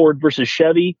it like Ford versus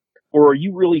Chevy, or are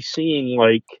you really seeing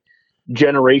like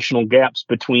generational gaps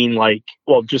between, like,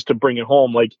 well, just to bring it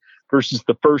home, like versus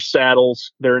the first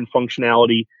saddles, they're in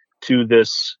functionality, to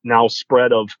this now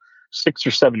spread of 6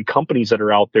 or 7 companies that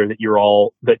are out there that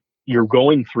you're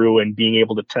going through and being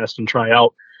able to test and try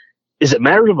out? Is it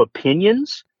matter of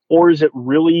opinions, or is it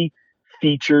really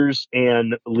features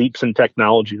and leaps in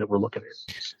technology that we're looking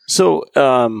at? So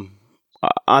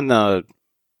on the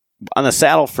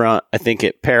saddle front, I think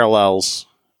it parallels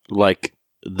like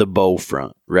the bow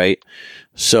front, right?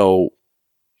 So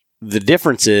the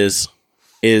difference is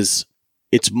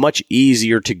it's much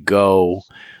easier to go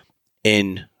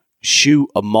and shoot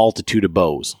a multitude of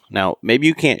bows. Now, maybe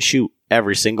you can't shoot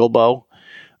every single bow,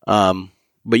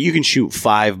 but you can shoot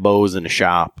 5 bows in a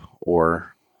shop,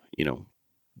 or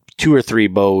 2 or 3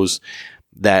 bows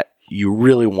that you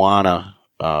really want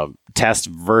to test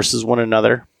versus one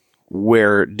another.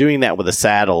 where doing that with a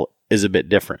saddle is a bit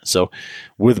different. So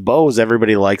with bows,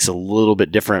 everybody likes a little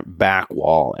bit different back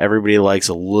wall. Everybody likes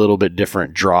a little bit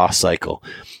different draw cycle.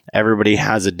 Everybody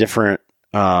has a different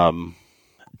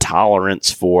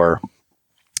tolerance for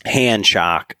hand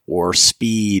shock or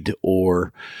speed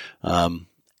or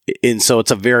and so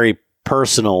it's a very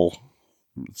personal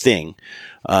thing.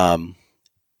 And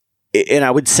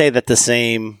I would say that the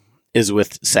same is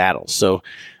with saddles. So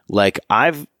like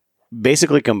I've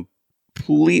basically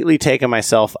completely taken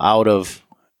myself out of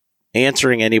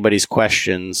answering anybody's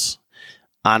questions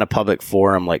on a public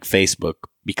forum like Facebook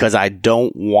because I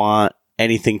don't want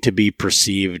anything to be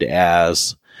perceived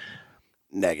as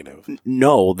negative.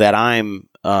 No, that I'm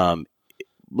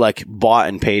like bought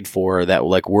and paid for, that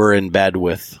like we're in bed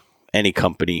with any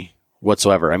company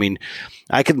whatsoever. I mean,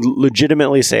 I could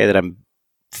legitimately say that I'm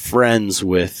friends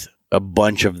with a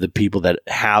bunch of the people that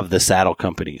have the saddle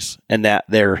companies and that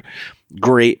they're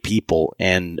great people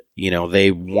and, you know,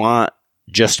 they want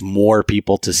just more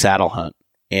people to saddle hunt.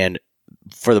 And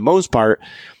for the most part,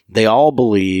 they all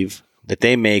believe that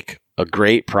they make a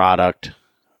great product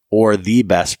or the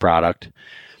best product.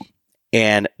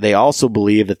 And they also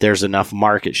believe that there's enough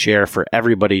market share for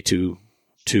everybody to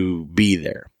be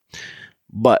there.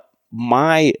 But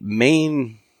my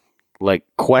main like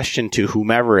question to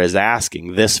whomever is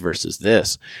asking this versus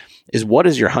this is, what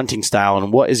is your hunting style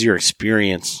and what is your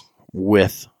experience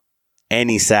with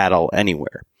any saddle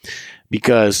anywhere?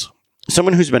 Because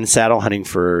someone who's been saddle hunting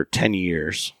for 10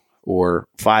 years or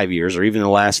 5 years or even the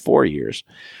last 4 years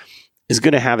is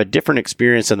going to have a different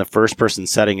experience than the first person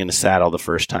setting in a saddle the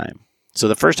first time. So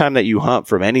the first time that you hunt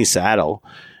from any saddle,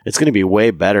 it's going to be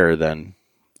way better than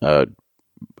a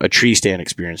tree stand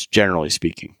experience, generally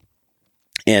speaking.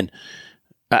 And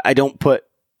I don't put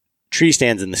tree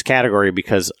stands in this category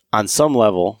because on some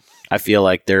level, I feel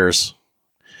like there's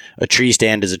a tree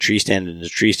stand is a tree stand and a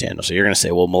tree stand. So you're going to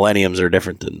say, well, millenniums are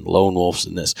different than lone wolves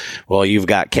in this. Well, you've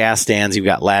got cast stands, you've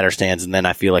got ladder stands, and then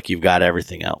I feel like you've got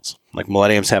everything else. Like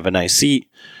millenniums have a nice seat,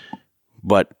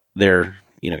 but they're,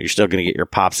 you know, you're still going to get your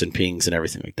pops and pings and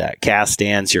everything like that. Cast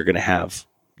stands, you're going to have,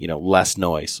 you know, less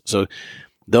noise. So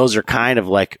those are kind of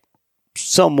like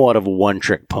somewhat of a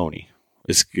one-trick pony.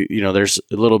 It's, you know, there's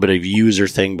a little bit of user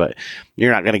thing, but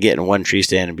you're not going to get in one tree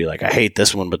stand and be like, I hate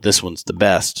this one, but this one's the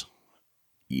best,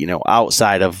 you know,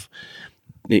 outside of,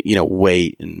 you know,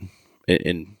 weight and,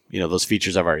 you know, those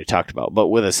features I've already talked about. But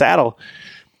with a saddle,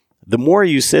 the more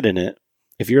you sit in it,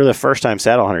 if you're the first time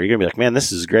saddle hunter, you're going to be like, man,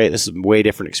 this is great. This is a way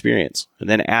different experience. And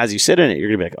then as you sit in it, you're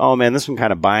going to be like, oh man, this one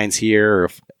kind of binds here. Or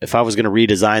if I was going to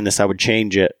redesign this, I would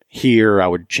change it here. I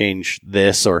would change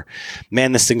this, or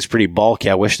man, this thing's pretty bulky.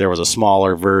 I wish there was a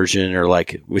smaller version, or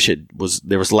like wish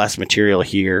there was less material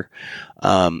here.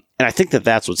 And I think that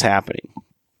that's what's happening.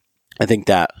 I think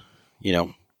that, you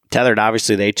know, Tethered,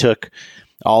 obviously they took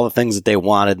all the things that they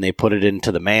wanted and they put it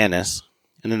into the Manus.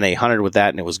 And then they hunted with that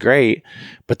and it was great.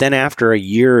 But then after a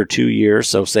year or 2 years,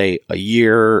 so say a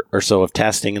year or so of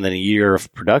testing and then a year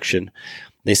of production,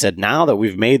 they said, now that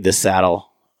we've made this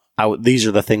saddle, these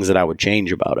are the things that I would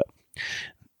change about it.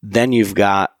 Then you've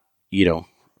got, you know,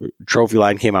 Trophy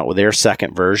Line came out with their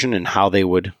second version and how they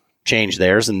would change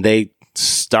theirs. And they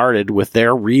started with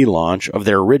their relaunch of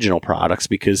their original products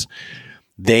because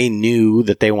they knew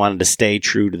that they wanted to stay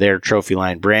true to their Trophy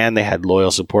Line brand. They had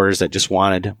loyal supporters that just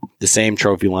wanted the same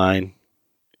Trophy Line.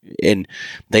 And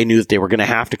they knew that they were going to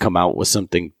have to come out with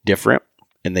something different.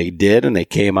 And they did. And they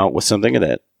came out with something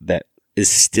that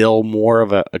is still more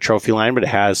of a Trophy Line, but it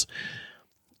has,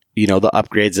 you know, the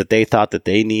upgrades that they thought that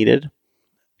they needed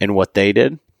and what they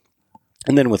did.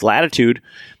 And then with Latitude,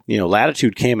 you know,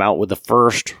 Latitude came out with the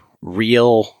first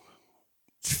real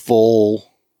full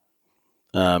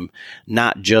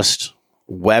not just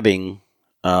webbing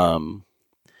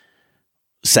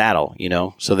saddle, you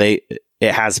know. So it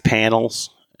has panels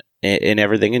and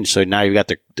everything, and so now you've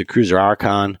got the Cruiser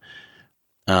Archon.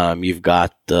 You've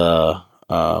got the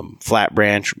Flat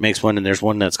Branch makes one, and there's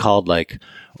one that's called like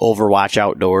Overwatch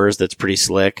Outdoors that's pretty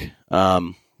slick.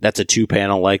 That's a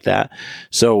 2-panel like that.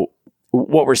 So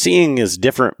what we're seeing is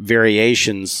different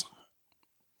variations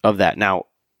of that. Now,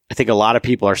 I think a lot of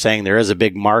people are saying there is a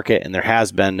big market and there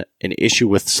has been an issue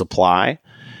with supply.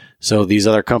 So these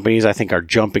other companies, I think, are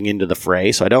jumping into the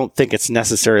fray. So I don't think it's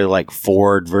necessarily like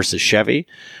Ford versus Chevy.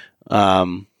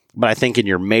 But I think in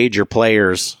your major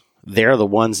players, they're the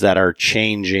ones that are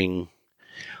changing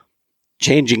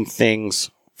things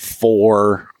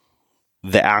for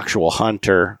the actual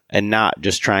hunter and not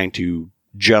just trying to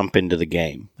jump into the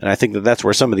game. And I think that that's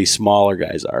where some of these smaller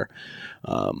guys are.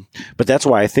 But that's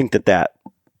why I think that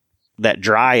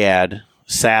Dryad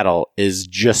saddle is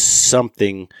just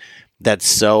something that's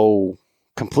so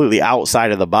completely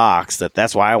outside of the box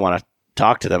that's why I want to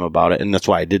talk to them about it. And that's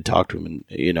why I did talk to them.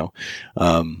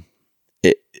 And,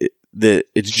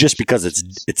 it's just because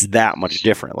it's that much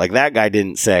different. Like that guy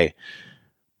didn't say,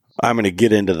 I'm going to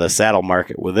get into the saddle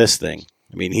market with this thing.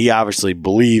 I mean, he obviously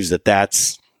believes that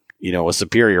that's, a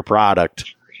superior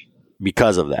product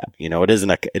because of that. It isn't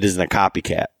a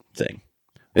copycat thing.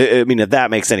 I mean, if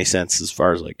that makes any sense as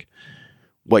far as like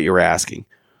what you're asking.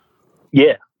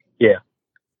 Yeah. Yeah.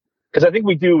 Cause I think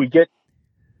we get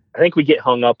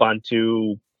hung up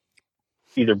onto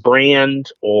either brand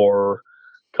or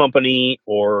company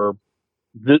or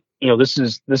this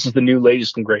is the new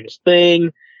latest and greatest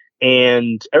thing.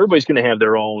 And everybody's going to have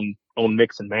their own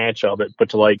mix and match of it.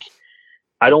 But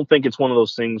I don't think it's one of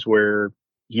those things where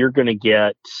you're going to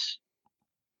get,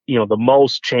 the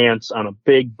most chance on a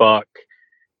big buck,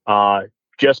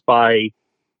 just by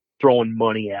throwing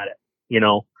money at it.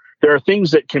 There are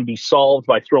things that can be solved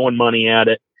by throwing money at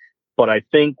it. But I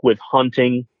think with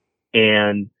hunting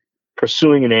and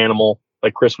pursuing an animal,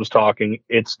 like Chris was talking,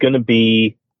 it's going to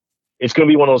be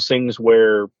one of those things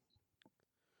where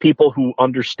people who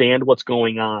understand what's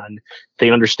going on,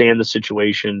 they understand the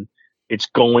situation. It's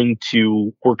going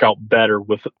to work out better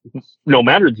with no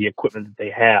matter the equipment that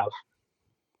they have.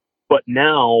 But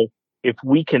now, if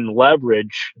we can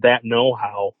leverage that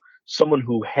know-how, someone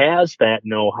who has that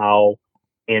know-how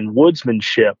and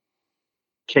woodsmanship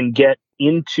can get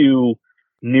into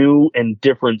new and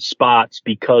different spots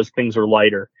because things are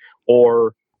lighter,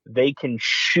 or they can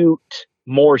shoot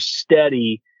more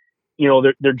steady.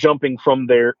 They're jumping from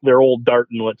their old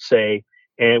Darton, let's say,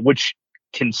 and which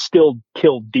can still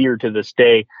kill deer to this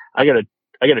day. I got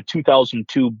a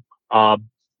 2002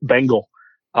 Bengal.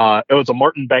 It was a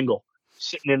Martin Bengal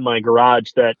sitting in my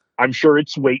garage that I'm sure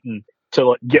it's waiting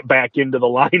to get back into the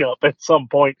lineup at some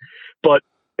point. But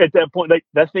at that point,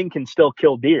 that thing can still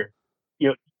kill deer.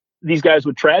 These guys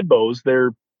with trad bows,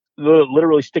 they're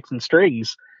literally sticks and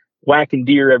strings, whacking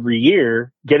deer every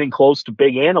year, getting close to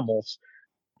big animals.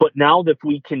 But now that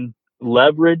we can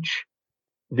leverage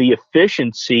the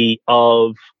efficiency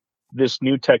of this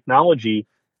new technology,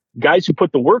 guys who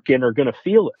put the work in are going to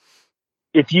feel it.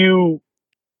 If you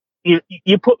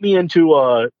put me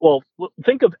into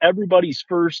think of everybody's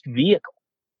first vehicle.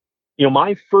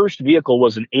 My first vehicle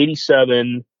was an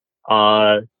 87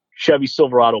 Chevy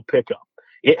Silverado pickup.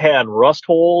 It had rust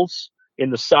holes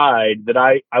in the side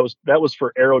that was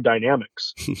for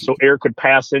aerodynamics. So air could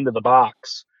pass into the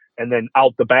box and then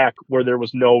out the back where there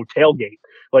was no tailgate.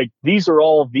 Like, these are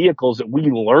all vehicles that we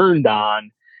learned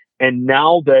on. And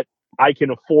now that I can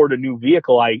afford a new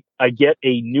vehicle, I get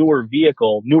a newer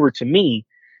vehicle, newer to me.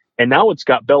 And now it's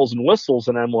got bells and whistles.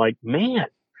 And I'm like, man,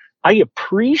 I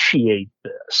appreciate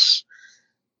this.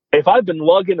 If I've been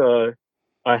lugging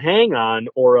a hang-on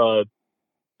or a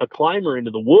climber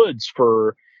into the woods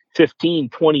for 15,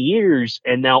 20 years,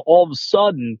 and now all of a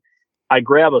sudden I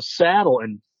grab a saddle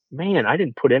and, man, I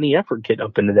didn't put any effort getting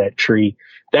up into that tree.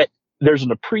 That there's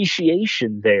an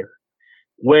appreciation there.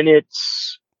 When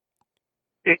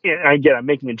again, I'm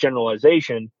making a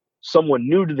generalization, someone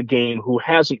new to the game who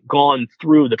hasn't gone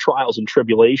through the trials and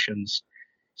tribulations,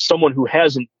 someone who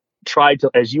hasn't tried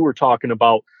to, as you were talking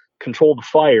about, control the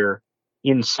fire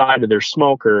inside of their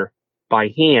smoker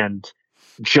by hand,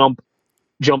 jump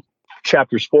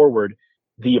chapters forward,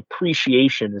 the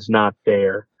appreciation is not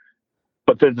there.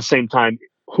 But then at the same time,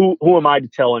 who am I to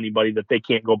tell anybody that they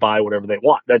can't go buy whatever they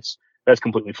want? That's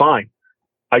completely fine.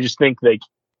 I just think the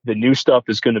new stuff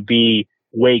is going to be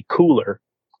way cooler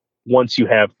once you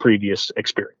have previous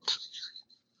experience.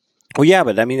 Well, yeah,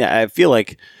 but I mean, I feel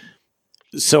like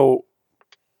so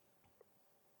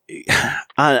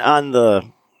on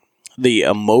the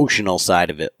emotional side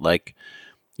of it, like,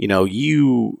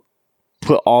 you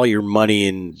put all your money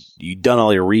in, you've done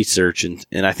all your research, and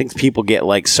I think people get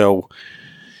like so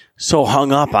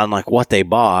hung up on like what they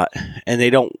bought, and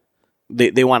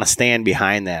they want to stand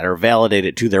behind that or validate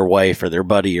it to their wife or their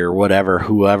buddy or whatever,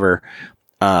 whoever.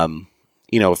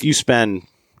 If you spend,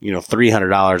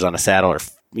 $300 on a saddle, or,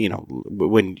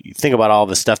 when you think about all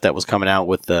the stuff that was coming out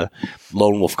with the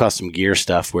Lone Wolf Custom Gear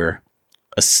stuff, where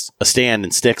a stand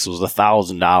and sticks was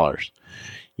 $1,000,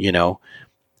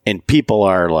 and people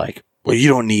are like, well, you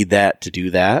don't need that to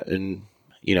do that. And,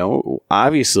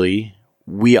 obviously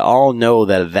we all know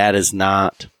that is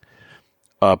not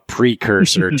a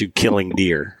precursor to killing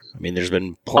deer. I mean, there's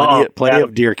been plenty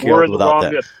of deer killed without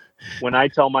that. When I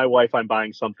tell my wife I'm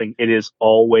buying something, it is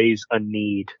always a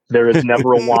need. There is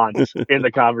never a want in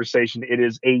the conversation. It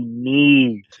is a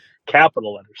need.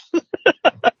 Capital letters.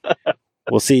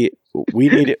 Well, see, we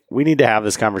need to have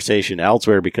this conversation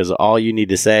elsewhere, because all you need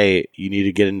to say, you need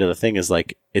to get into the thing is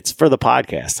like, it's for the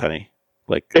podcast, honey.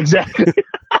 Like, Exactly.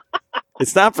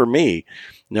 it's not for me.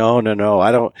 No.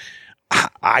 I don't.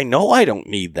 I know I don't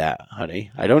need that,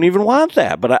 honey. I don't even want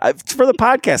that, but it's for the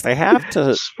podcast. I have to.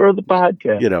 It's for the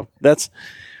podcast. That's,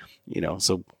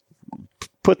 so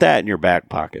put that in your back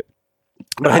pocket.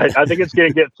 But I think it's going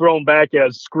to get thrown back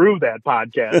as screw that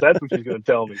podcast. That's what she's going to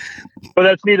tell me. But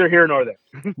that's neither here nor there.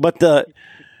 But the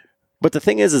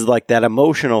thing is like that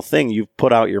emotional thing. You've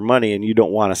put out your money, and you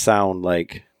don't want to sound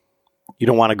like, you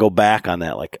don't want to go back on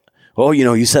that. Like, oh,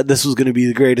 you said this was going to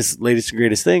be the latest and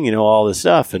greatest thing, all this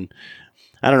stuff. And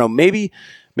I don't know, maybe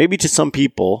to some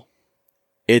people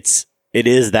it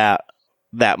is that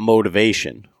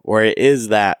motivation, or it is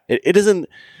that it isn't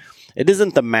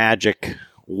the magic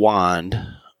wand.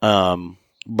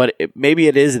 But maybe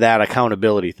it is that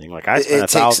accountability thing. Like, I spent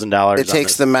 $1,000. It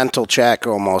takes the mental check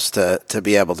almost to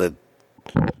be able to,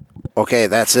 okay,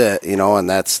 that's it, and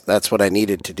that's what I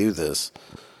needed to do this.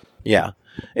 Yeah.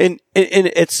 And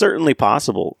it's certainly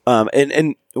possible.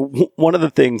 And one of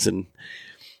the things, and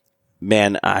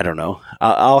man, I don't know,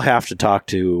 I'll have to talk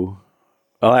to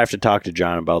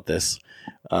John about this.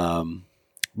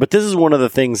 But this is one of the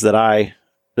things that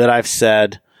I've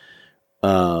said,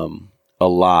 a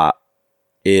lot,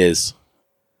 is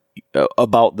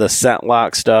about the scent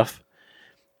lock stuff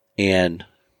and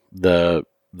the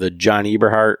John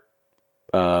Eberhart,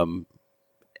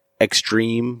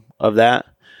 extreme of that.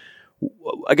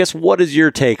 I guess, what is your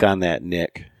take on that,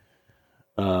 Nick?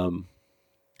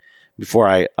 Before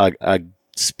I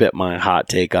spit my hot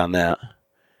take on that.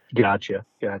 Gotcha.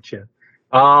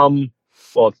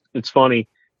 Well, it's funny.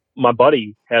 My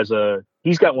buddy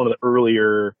he's got one of the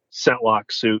earlier scent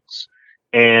lock suits,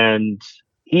 and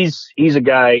he's a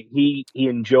guy, he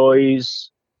enjoys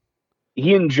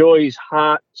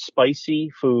hot,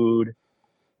 spicy food.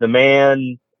 The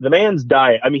man's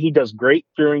diet, I mean, he does great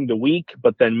during the week,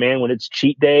 but then, man, when it's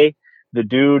cheat day, the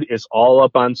dude is all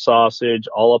up on sausage,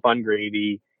 all up on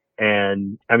gravy.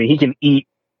 And I mean, he can eat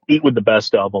with the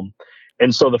best of them.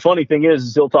 And so the funny thing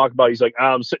is he'll talk about, he's like,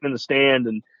 I'm sitting in the stand,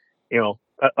 and,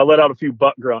 I let out a few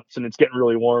butt grunts, and it's getting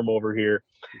really warm over here.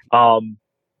 And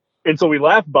so we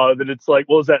laugh about it, and it's like,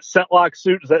 well, is that scent lock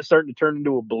suit, is that starting to turn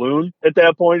into a balloon at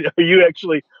that point? Are you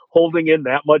actually holding in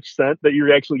that much scent that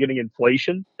you're actually getting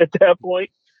inflation at that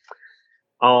point?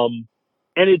 And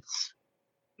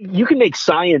you can make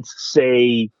science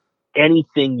say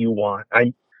anything you want.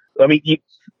 I mean,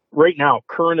 right now,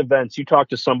 current events, you talk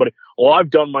to somebody, well, I've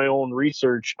done my own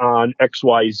research on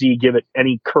XYZ, give it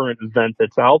any current event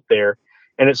that's out there.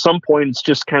 And at some point, it's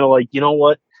just kind of like, you know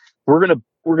what? We're going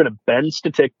to bend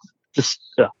statistics.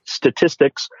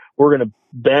 We're going to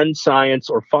bend science,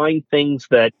 or find things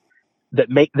that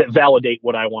validate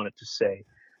what I want it to say.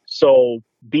 So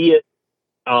be it,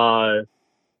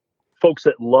 folks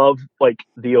that love like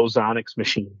the ozonics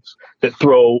machines that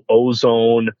throw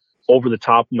ozone over the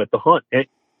top of them at the hunt. And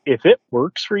if it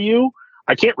works for you,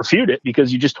 I can't refute it,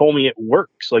 because you just told me it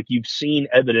works. Like, you've seen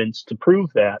evidence to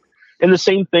prove that. And the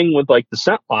same thing with like the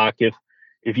scent lock.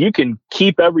 If you can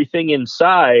keep everything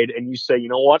inside, and you say, you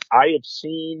know what, I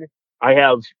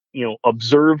have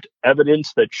observed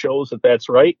evidence that shows that that's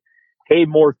right. Hey,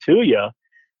 more to you.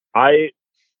 I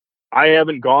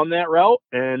haven't gone that route,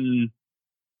 and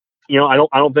I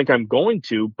don't think I'm going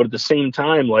to. But at the same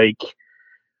time, like,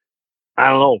 I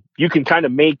don't know, you can kind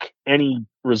of make any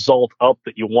result up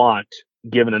that you want,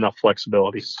 given enough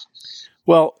flexibility.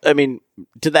 Well, I mean,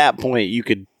 to that point, you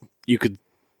could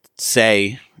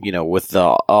say, with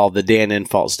all the Dan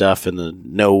Infalt stuff, and the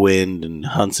no wind, and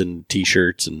hunts and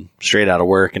t-shirts, and straight out of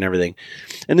work and everything.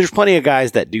 And there's plenty of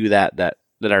guys that do that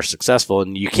are successful,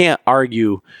 and you can't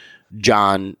argue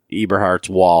John Eberhart's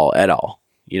wall at all.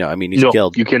 I mean, he's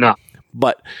killed. You cannot.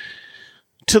 But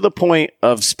to the point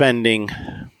of spending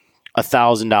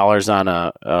 $1,000 on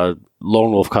a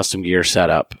Lone Wolf custom gear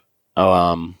setup,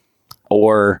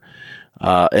 or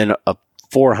in a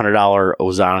 $400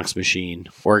 ozonics machine,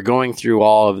 or going through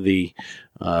all of the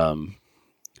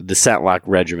scent lock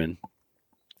regimen,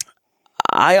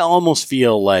 I almost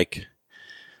feel like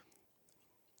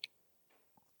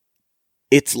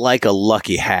it's like a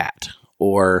lucky hat,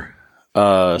 or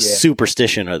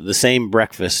superstition, the same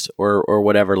breakfast, or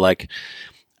whatever. Like,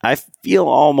 I feel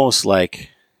almost like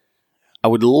I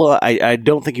would I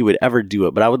don't think he would ever do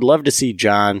it, but I would love to see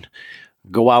John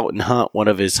go out and hunt one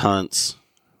of his hunts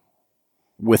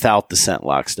without the scent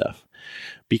lock stuff,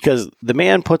 because the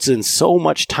man puts in so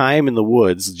much time in the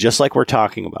woods, just like we're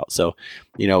talking about. So,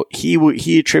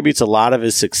 he attributes a lot of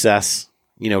his success,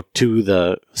 to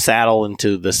the saddle and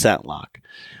to the scent lock.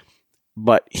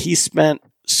 but he spent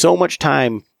so much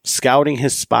time scouting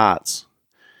his spots,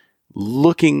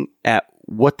 looking at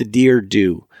what the deer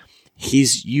do.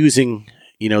 He's using,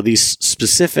 these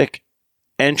specific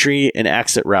entry and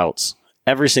exit routes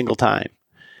every single time.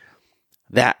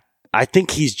 That I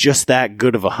think he's just that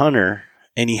good of a hunter,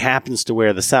 and he happens to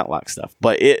wear the scent lock stuff.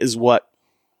 But it is what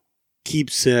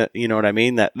keeps it. You know what I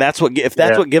mean? That's what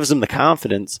what gives him the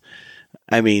confidence.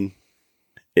 I mean,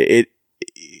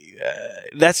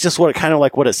 that's just what kind of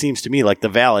like what it seems to me, like the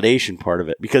validation part of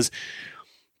it. Because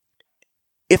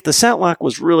if the scent lock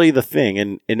was really the thing,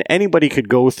 and anybody could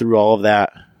go through all of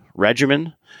that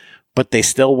regimen, but they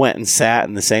still went and sat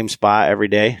in the same spot every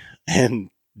day and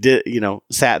did,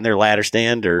 sat in their ladder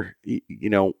stand, or,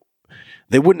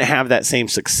 they wouldn't have that same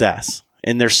success.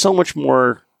 And there's so much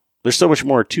more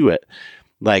to it.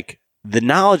 Like the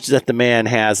knowledge that the man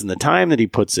has and the time that he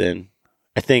puts in,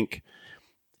 I think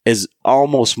is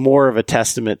almost more of a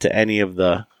testament to any of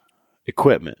the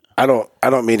equipment. I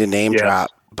don't mean to name drop,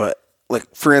 but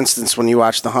like, for instance, when you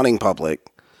watch the hunting public,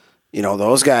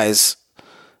 those guys,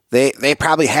 they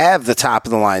probably have the top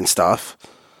of the line stuff,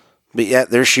 but yet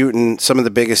they're shooting some of the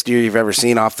biggest deer you've ever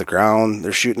seen off the ground.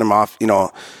 They're shooting them off,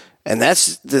 and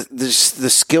that's the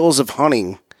skills of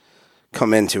hunting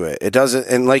come into it. It doesn't,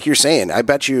 and like you're saying, I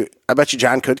bet you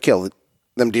John could kill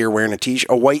them deer wearing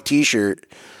a white t-shirt,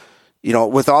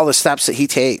 with all the steps that he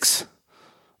takes,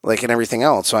 like, and everything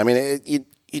else. So I mean,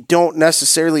 you don't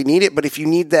necessarily need it, but if you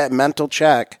need that mental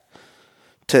check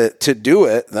to do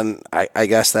it, then I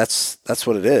guess that's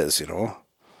what it is,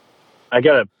 I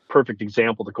got a perfect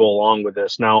example to go along with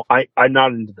this. Now, I'm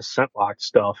not into the scent lock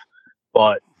stuff,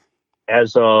 but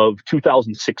as of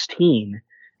 2016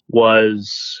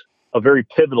 was a very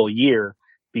pivotal year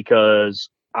because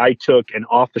I took an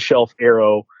off-the-shelf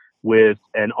arrow with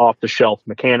an off-the-shelf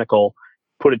mechanical,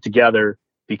 put it together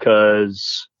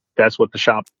because that's what the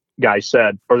shop guy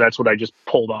said, or that's what I just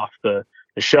pulled off the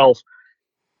shelf.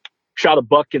 Shot a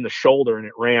buck in the shoulder and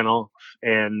it ran off.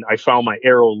 And I found my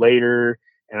arrow later,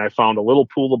 and I found a little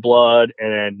pool of blood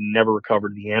and never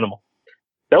recovered the animal.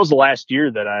 That was the last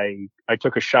year that I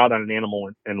took a shot on an animal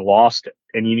and lost it.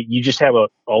 And you just have a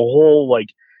whole like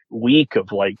week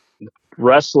of like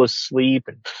restless sleep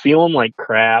and feeling like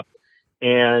crap.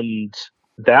 And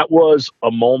that was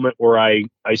a moment where I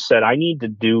said, I need to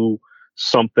do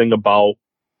something about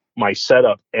my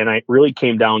setup. And I really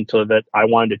came down to that. I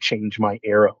wanted to change my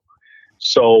arrow.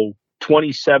 So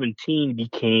 2017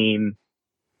 became,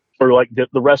 or like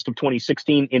the rest of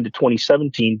 2016 into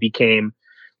 2017 became,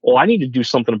 well, I need to do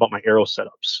something about my arrow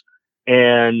setups.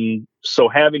 And so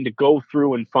having to go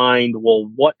through and find,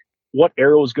 well, what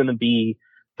arrow is going to be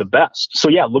the best? So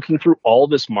yeah, looking through all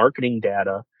this marketing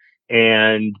data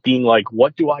and being like,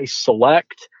 what do I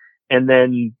select? And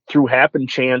then through happen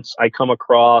chance, I come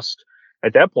across,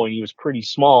 at that point, he was pretty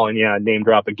small. And yeah, name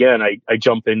drop again. I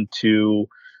jump into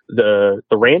the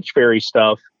Ranch Fairy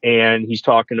stuff, and he's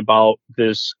talking about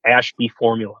this Ashby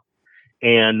formula.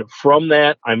 And from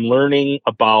that, I'm learning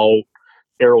about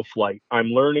arrow flight. I'm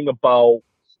learning about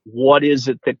what is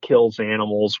it that kills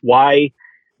animals? Why?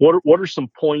 What are some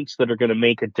points that are going to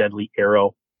make a deadly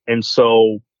arrow? And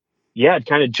so, yeah,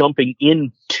 kind of jumping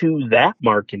into that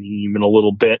marketing even a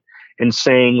little bit and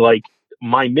saying like,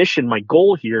 my mission, my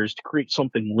goal here is to create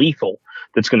something lethal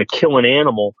that's going to kill an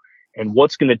animal. And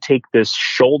what's going to take this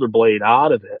shoulder blade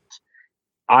out of it?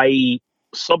 I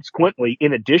subsequently,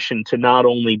 in addition to not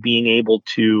only being able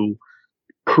to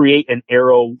create an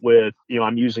arrow with,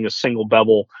 I'm using a single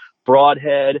bevel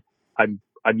broadhead, I'm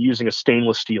using a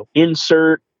stainless steel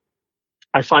insert.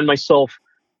 I find myself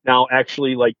now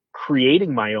actually like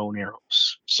creating my own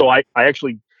arrows. So I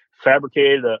actually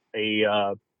fabricated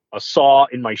a saw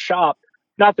in my shop.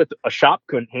 Not that a shop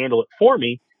couldn't handle it for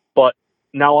me, but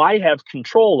now I have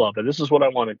control of it. This is what I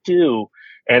want to do.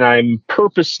 And I'm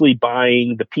purposely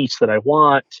buying the piece that I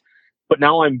want, but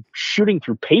now I'm shooting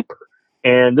through paper.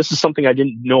 And this is something I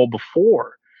didn't know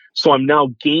before. So I'm now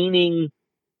gaining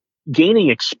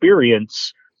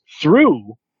experience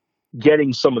through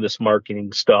getting some of this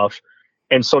marketing stuff.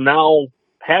 And so now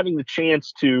having the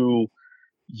chance to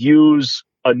use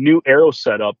a new arrow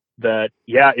setup that,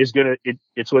 yeah, is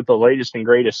it's with the latest and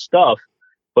greatest stuff.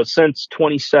 But since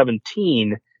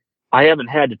 2017, I haven't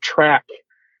had to track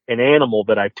an animal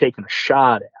that I've taken a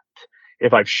shot at.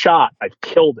 If I've shot, I've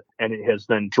killed it, and it has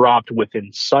then dropped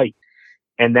within sight.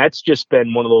 And that's just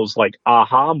been one of those like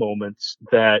aha moments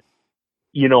that,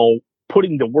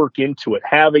 putting the work into it,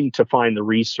 having to find the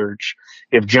research.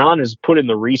 If John has put in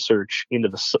the research into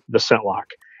the scent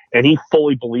lock and he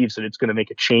fully believes that it's going to make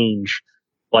a change,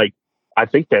 like, I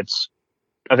think it's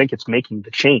making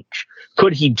the change.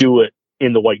 Could he do it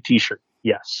in the white t-shirt?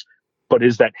 Yes. But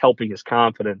is that helping his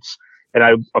confidence? And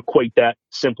I equate that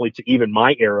simply to even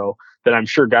my arrow, that I'm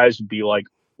sure guys would be like,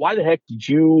 why the heck did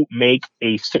you make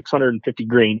a 650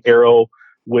 grain arrow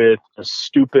with a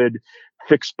stupid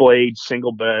fixed blade,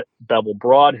 single bevel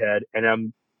broadhead? And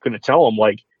I'm going to tell them,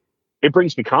 like, it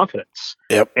brings me confidence.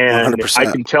 Yep. And 100%.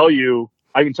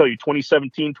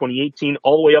 2017, 2018,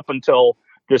 all the way up until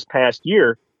this past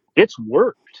year, it's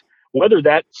worked. Whether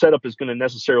that setup is going to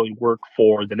necessarily work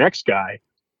for the next guy,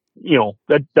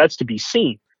 that's to be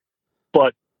seen.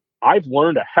 But I've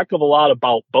learned a heck of a lot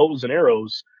about bows and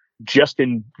arrows just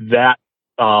in that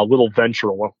little venture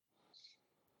alone.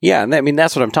 Yeah, and I mean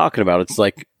that's what I'm talking about. It's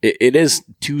like it is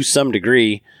to some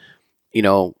degree,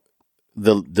 the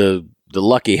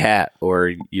lucky hat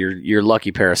or your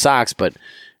lucky pair of socks, but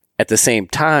at the same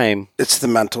time, it's the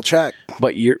mental check.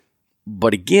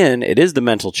 But again, it is the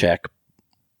mental check.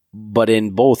 But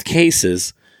in both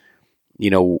cases,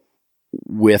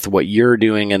 with what you're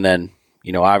doing, and then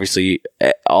obviously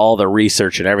all the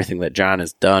research and everything that John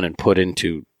has done and put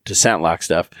into ScentLok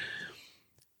stuff,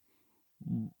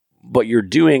 but you're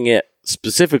doing it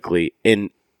specifically in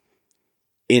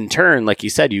turn, like you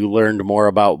said, you learned more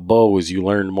about bows.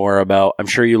 I'm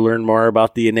sure you learned more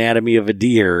about the anatomy of a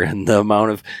deer and the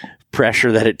amount of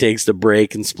pressure that it takes to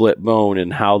break and split bone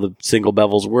and how the single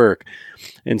bevels work.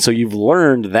 And so you've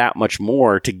learned that much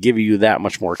more to give you that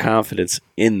much more confidence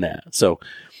in that. So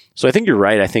I think you're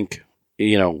right. I think,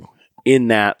 in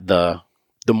that the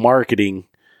marketing,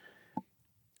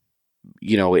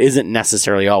 isn't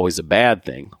necessarily always a bad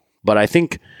thing. But I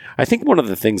think one of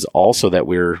the things also that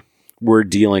we're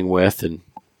dealing with, and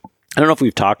I don't know if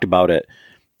we've talked about it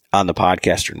on the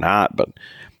podcast or not, but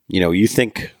you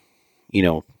think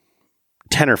 10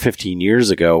 or 15 years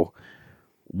ago,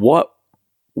 what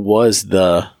was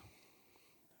the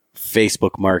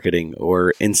Facebook marketing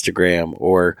or Instagram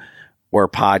or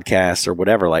podcasts or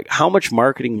whatever, like how much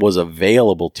marketing was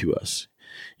available to us?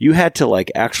 You had to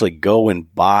like actually go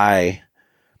and buy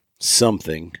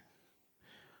something,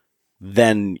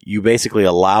 then you basically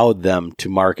allowed them to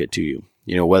market to you,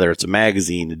 whether it's a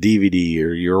magazine, a DVD,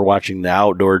 or you're watching the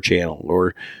Outdoor Channel,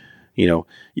 or,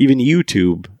 even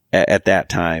YouTube at that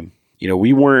time.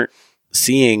 We weren't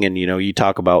seeing, and, you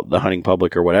talk about the hunting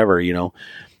public or whatever,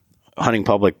 hunting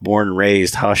public, born and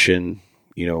raised, Hushin,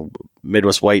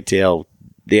 Midwest Whitetail,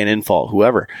 Dan Infalt,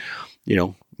 whoever,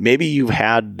 maybe you've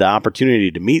had the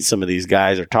opportunity to meet some of these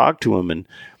guys or talk to them, and,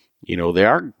 they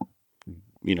are,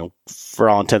 for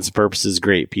all intents and purposes,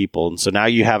 great people. And so now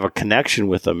you have a connection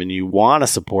with them and you want to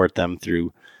support them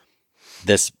through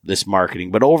this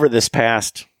marketing. But over this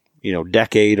past,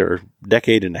 decade or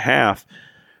decade and a half,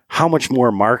 how much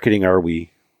more marketing are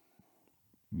we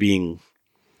being,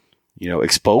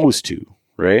 exposed to,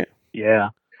 right? Yeah.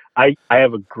 I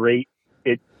have a great,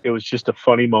 it was just a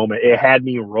funny moment. It had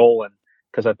me rolling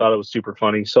because I thought it was super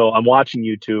funny. So I'm watching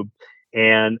YouTube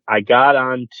and I got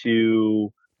onto,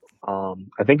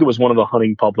 I think it was one of the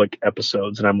Hunting Public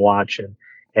episodes, and I'm watching,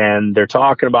 and they're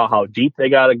talking about how deep they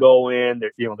got to go in.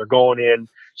 They're going in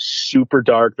super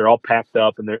dark. They're all packed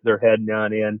up and they're heading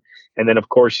on in. And then of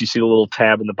course you see the little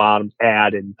tab in the bottom,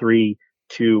 ad, in 3,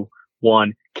 2,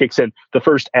 1 kicks in. The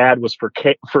first ad was for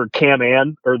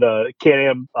Can-Am, or the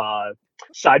Can-Am,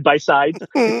 side by side,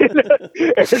 and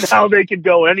how they could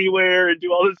go anywhere and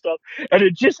do all this stuff. And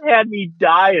it just had me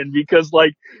dying because,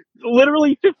 like,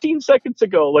 literally 15 seconds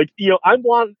ago, like, I'm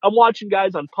watching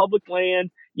guys on public land,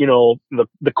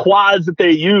 the quads that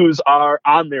they use are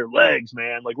on their legs,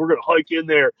 man. Like, we're going to hike in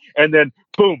there, and then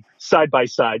boom, side by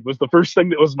side was the first thing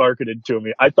that was marketed to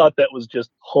me. I thought that was just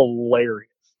hilarious.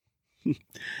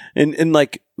 And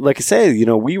like I say,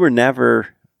 we were never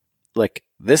like,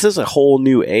 this is a whole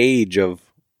new age of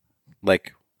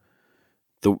like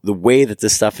the way that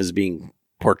this stuff is being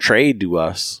portrayed to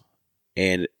us.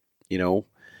 And,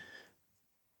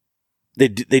 they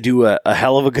do a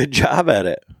hell of a good job at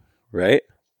it. Right.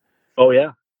 Oh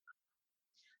yeah.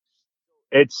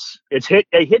 It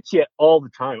hits you all the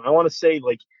time. I want to say,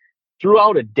 like,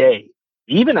 throughout a day,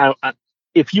 even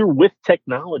if you're with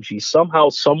technology, somehow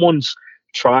someone's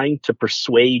trying to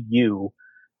persuade you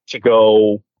to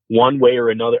go one way or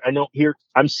another. I know here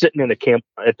I'm sitting in at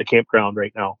the campground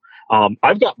right now.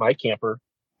 I've got my camper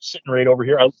sitting right over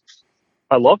here.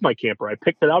 I love my camper. I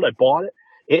picked it out. I bought it.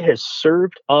 It has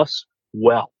served us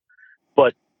well.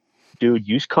 But dude,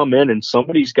 you come in and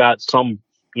somebody's got some,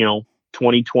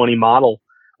 2020 model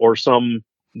or some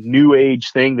new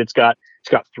age thing it's got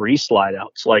 3 slide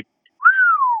outs. Like,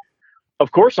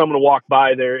 of course I'm going to walk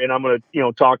by there and I'm going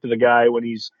to, talk to the guy when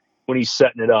he's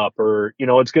setting it up, or,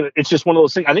 it's just one of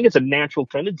those things. I think it's a natural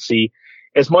tendency,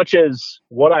 as much as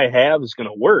what I have is going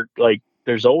to work. Like,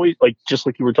 there's always, like, just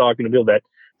like you were talking to Bill,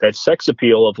 that sex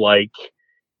appeal of like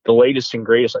the latest and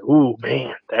greatest. Like, ooh,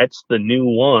 man, that's the new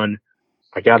one.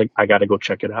 I gotta go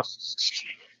check it out.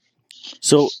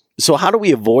 So how do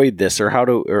we avoid this, or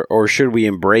or should we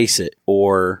embrace it,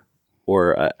 or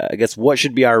I guess what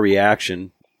should be our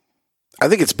reaction? I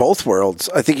think it's both worlds.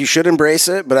 I think you should embrace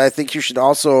it, but I think you should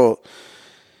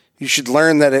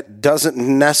learn that it doesn't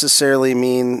necessarily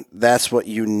mean that's what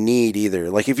you need either.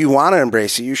 Like, if you want to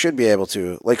embrace it, you should be able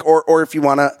to. Like, or if you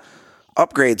want to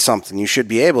upgrade something, you should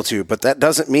be able to, but that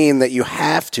doesn't mean that you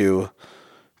have to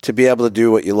be able to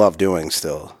do what you love doing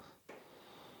still.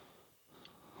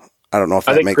 I don't know if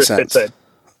that makes sense.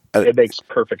 It makes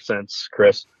perfect sense,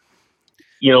 Chris.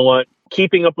 You know what?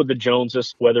 Keeping up with the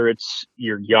Joneses, whether it's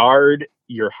your yard,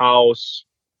 your house,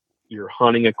 your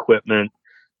hunting equipment,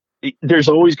 there's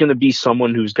always going to be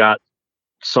someone who's got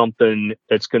something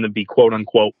that's going to be quote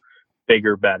unquote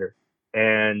bigger, better.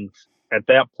 And at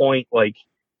that point, like,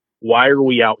 why are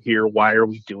we out here? Why are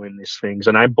we doing these things?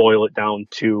 And I boil it down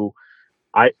to,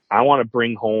 I want to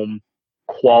bring home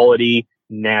quality,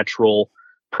 natural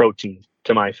protein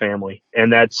to my family.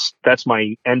 And that's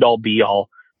my end all be all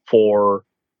for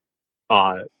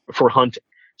hunting.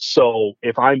 So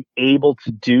if I'm able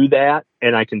to do that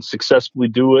and I can successfully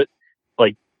do it,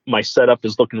 like, my setup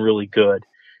is looking really good.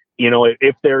 You know,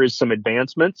 if there is some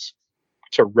advancements,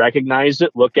 to recognize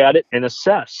it, look at it, and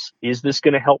assess, is this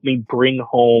going to help me bring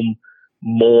home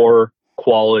more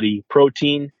quality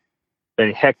protein?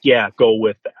 Then heck yeah, go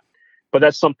with that. But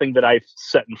that's something that I've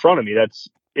set in front of me.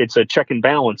 It's a check and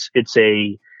balance. It's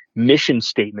a mission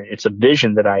statement. It's a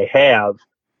vision that I have.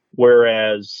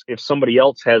 Whereas if somebody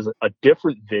else has a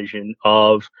different vision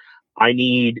of, I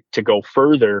need to go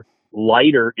further,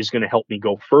 lighter is going to help me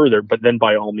go further. But then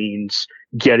by all means,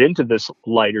 get into this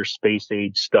lighter space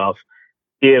age stuff.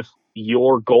 If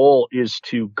your goal is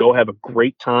to go have a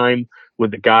great time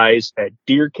with the guys at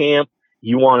deer camp,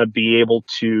 you want to be able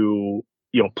to,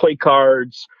 play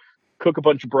cards, cook a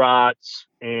bunch of brats,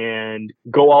 and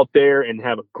go out there and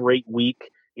have a great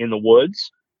week in the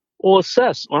woods. Well,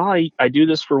 assess, well, I do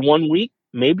this for 1 week.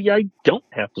 Maybe I don't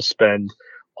have to spend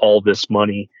all this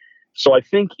money. So I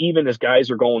think even as guys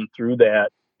are going through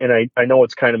that, and I know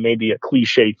it's kind of maybe a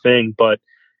cliche thing, but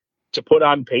to put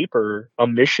on paper a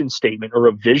mission statement or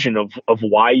a vision of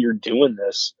why you're doing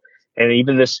this. And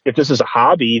even this, if this is a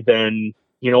hobby, then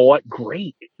you know what?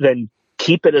 Great. Then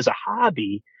keep it as a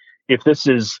hobby. If this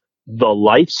is the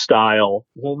lifestyle,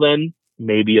 well, then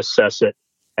maybe assess it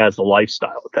as a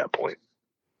lifestyle at that point.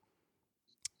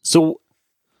 So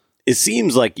it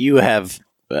seems like you have,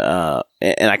 and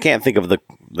I can't think of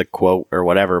the quote or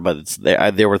whatever, but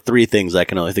there were 3 things. I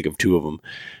can only think of 2 of them.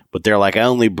 But they're like, I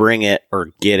only bring it or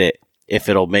get it if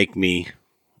it'll make me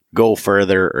go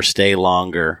further or stay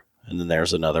longer. And then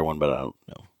there's another one, but I don't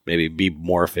know. Maybe be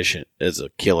more efficient as a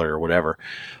killer or whatever.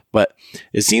 But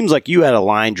it seems like you had a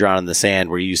line drawn in the sand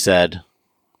where you said,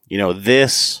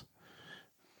 this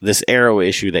arrow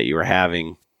issue that you were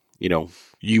having, it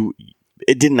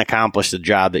didn't accomplish the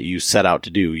job that you set out to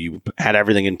do. You had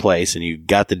everything in place and you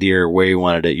got the deer where you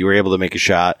wanted it. You were able to make a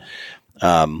shot,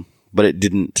 but it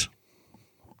didn't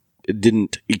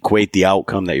equate the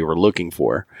outcome that you were looking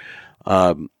for.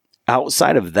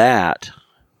 Outside of that,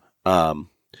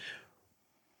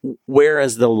 where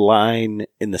is the line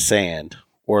in the sand?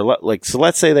 Or so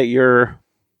let's say that you're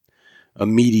a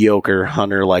mediocre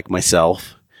hunter like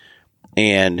myself,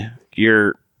 and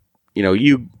I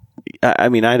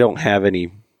don't have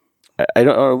any. I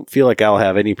don't feel like I'll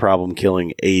have any problem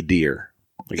killing a deer.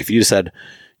 Like if you said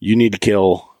you need to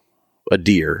kill a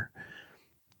deer,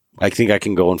 I think I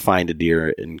can go and find a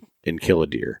deer and kill a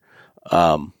deer.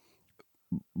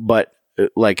 But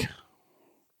like,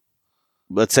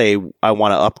 let's say I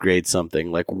want to upgrade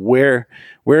something. Like where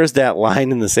is that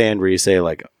line in the sand where you say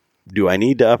like, do I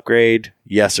need to upgrade?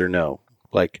 Yes or no?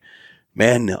 Like,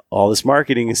 man, all this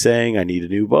marketing is saying I need a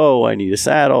new bow, I need a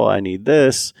saddle, I need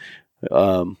this.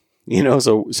 So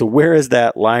where is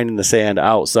that line in the sand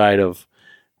outside of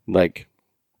like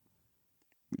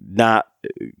not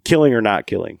killing or not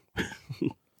killing?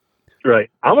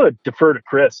 Right. I'm going to defer to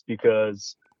Chris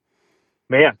because,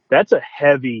 man, that's a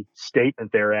heavy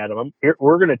statement there, Adam.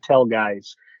 We're going to tell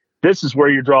guys, this is where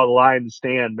you draw the line in the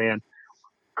stand, man.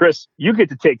 Chris, you get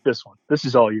to take this one. This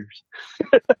is all yours.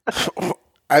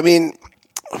 I mean,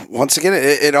 once again,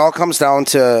 it all comes down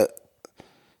to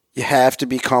you have to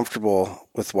be comfortable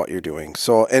with what you're doing.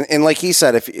 So, and like he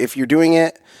said, if you're doing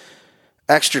it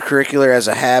extracurricular as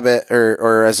a habit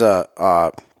or as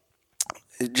a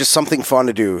just something fun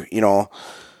to do,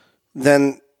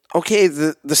 then okay,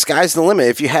 the sky's the limit.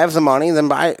 If you have the money, then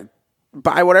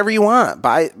buy whatever you want.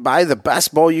 Buy the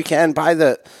best bow you can.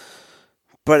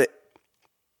 But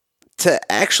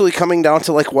to actually coming down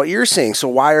to like what you're saying. So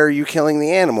why are you killing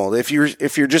the animal? If you're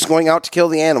just going out to kill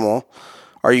the animal,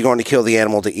 are you going to kill the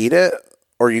animal to eat it?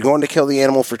 Or are you going to kill the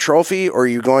animal for trophy? Or are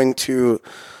you going to?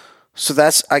 So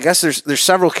that's, I guess there's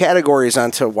several categories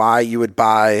onto why you would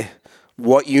buy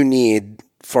what you need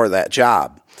for that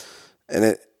job.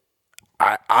 And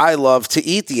I love to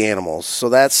eat the animals. So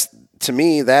that's, to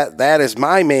me, that is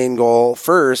my main goal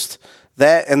first,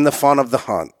 that and the fun of the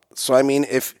hunt. So, I mean,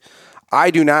 if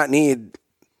I do not need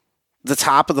the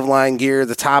top of the line gear,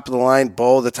 the top of the line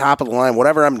bow, the top of the line,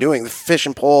 whatever I'm doing, the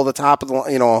fishing pole, the top of the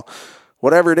line,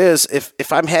 whatever it is,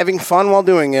 if I'm having fun while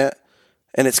doing it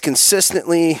and it's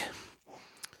consistently,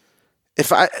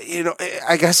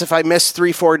 I guess if I miss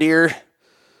 3-4 deer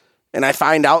and I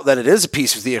find out that it is a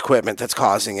piece of the equipment that's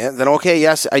causing it, then okay,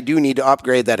 yes, I do need to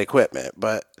upgrade that equipment.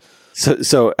 But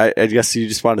so I guess you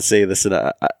just want to say this,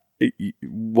 and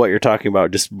what you're talking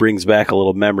about just brings back a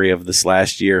little memory of this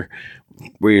last year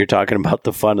where you're talking about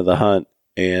the fun of the hunt,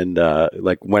 and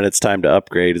like when it's time to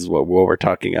upgrade is what we're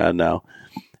talking on now.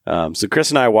 So Chris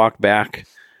and I walked back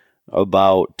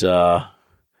about I'd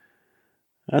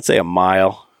say a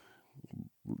mile,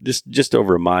 just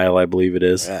over a mile, I believe it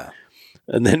is. yeah.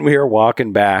 And then we were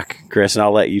walking back, Chris, and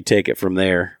I'll let you take it from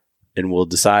there, and we'll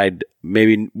decide.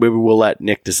 Maybe we'll let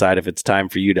Nick decide if it's time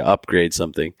for you to upgrade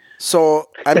something. So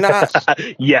I'm not.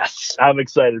 Yes, I'm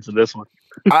excited for this one.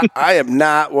 I am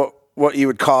not what you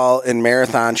would call in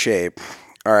marathon shape.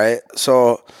 All right.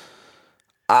 So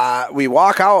we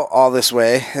walk out all this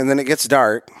way, and then it gets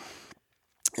dark,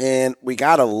 and we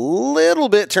got a little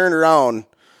bit turned around.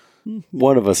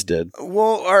 One of us did.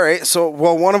 Well, all right. So,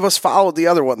 one of us followed the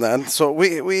other one then. So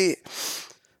we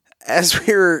as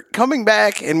we were coming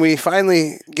back and we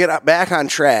finally get back on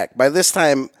track, by this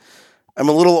time I'm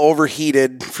a little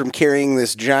overheated from carrying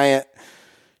this giant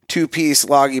 2-piece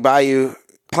Loggy Bayou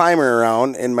climber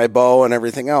around in my bow and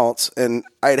everything else. And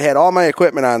I'd had all my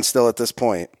equipment on still at this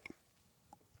point.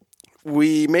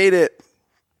 We made it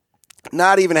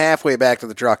not even halfway back to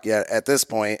the truck yet at this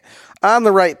point, on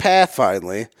the right path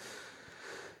finally.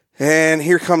 And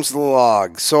here comes the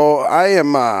log. So I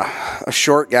am a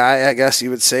short guy, I guess you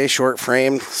would say, short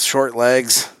framed, short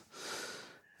legs.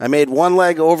 I made one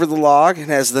leg over the log,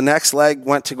 and as the next leg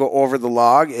went to go over the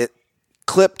log, it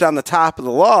clipped on the top of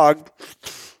the log.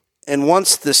 And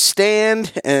once the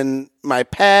stand and my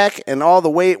pack and all the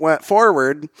weight went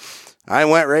forward, I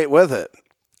went right with it.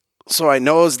 So I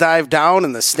nosedived down,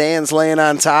 and the stand's laying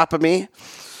on top of me.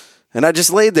 And I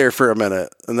just laid there for a minute.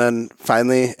 And then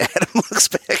finally Adam looks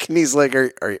back and he's like,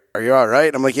 are you all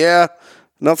right? I'm like, yeah,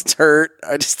 nothing's hurt.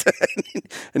 I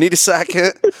need a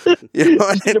second. I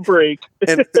need a break.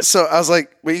 And so I was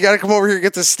like, well, you got to come over here and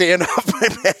get this stand off my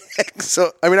back.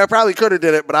 So, I mean, I probably could have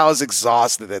did it, but I was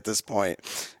exhausted at this point.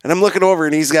 And I'm looking over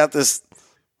and he's got this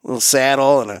little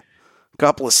saddle and a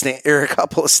couple of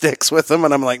sticks with him.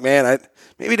 And I'm like, man,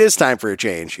 maybe it is time for a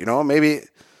change. Maybe.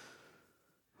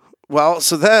 Well,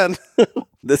 so then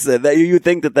you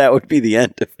think that would be the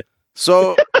end of it.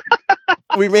 So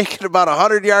we make it about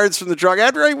 100 yards from the truck.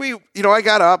 After I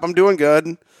got up, I'm doing good.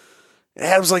 And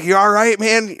Adam's like, you all right,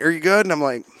 man? Are you good? And I'm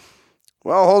like,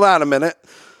 well, hold on a minute.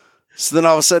 So then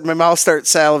all of a sudden my mouth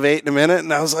starts salivating a minute.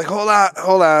 And I was like, hold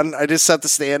on. I just set the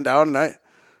stand down and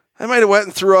I might have went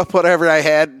and threw up whatever I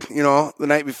had, the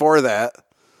night before that.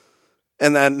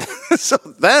 And then,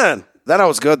 then I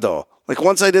was good though. Like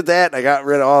once I did that, I got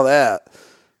rid of all that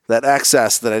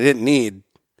excess that I didn't need.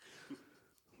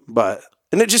 And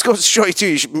it just goes to show you too,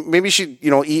 you should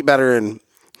eat better and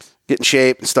get in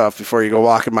shape and stuff before you go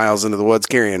walking miles into the woods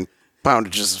carrying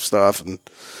poundages of stuff.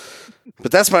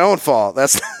 But that's my own fault.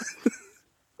 That's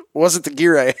wasn't the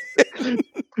gear I had.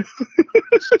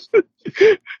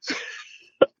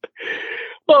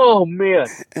 Oh man.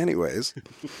 Anyways.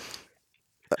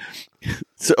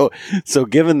 So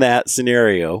given that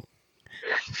scenario,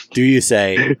 do you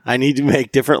say, I need to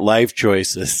make different life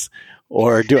choices,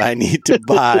 or do I need to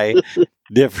buy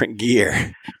different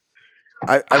gear?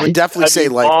 I would definitely say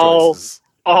life choices.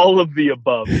 All of the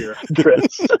above here,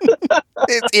 Chris.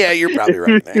 Yeah, you're probably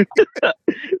right,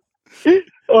 man.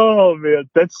 Oh, man.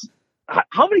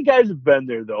 How many guys have been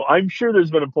there, though? I'm sure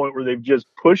there's been a point where they've just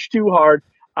pushed too hard.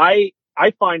 I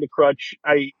find a crutch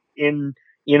in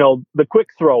the quick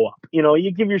throw up.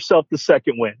 You give yourself the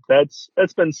second wind. That's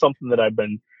been something that I've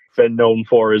been known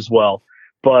for as well.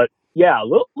 But yeah, a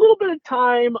little bit of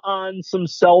time on some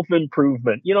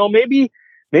self-improvement. Maybe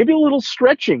a little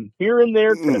stretching here and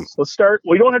there. Let's start.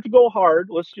 We don't have to go hard.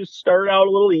 Let's just start out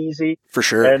a little easy. For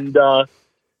sure. And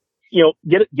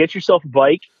get yourself a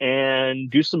bike and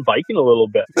do some biking a little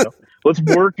bit. Let's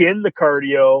work in the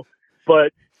cardio,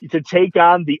 but to take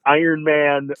on the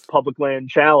Ironman Public Land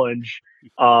Challenge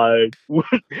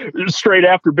straight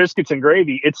after biscuits and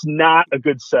gravy, it's not a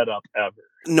good setup ever.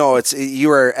 No, you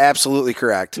are absolutely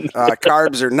correct.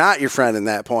 Carbs are not your friend in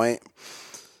that point.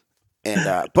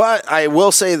 And but I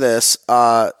will say this: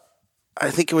 I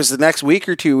think it was the next week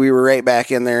or two we were right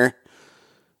back in there.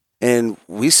 And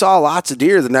we saw lots of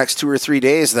deer the next 2 or 3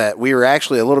 days that we were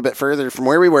actually a little bit further from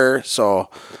where we were.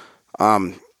 So,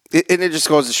 it just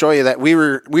goes to show you that we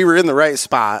were in the right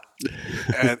spot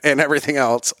and everything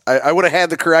else. I would have had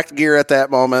the correct gear at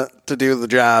that moment to do the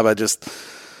job. I just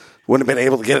wouldn't have been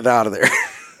able to get it out of there.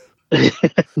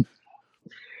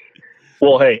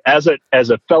 Well, hey, as a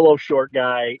fellow short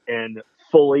guy and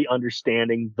fully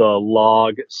understanding the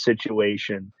log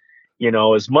situation,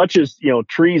 as much as,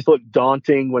 trees look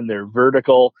daunting when they're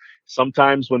vertical,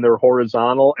 sometimes when they're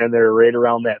horizontal and they're right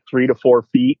around that 3 to 4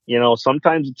 feet,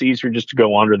 sometimes it's easier just to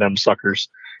go under them suckers.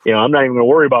 I'm not even going to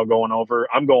worry about going over.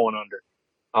 I'm going under.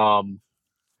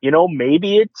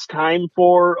 Maybe it's time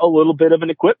for a little bit of an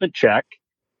equipment check,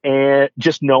 and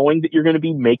just knowing that you're going to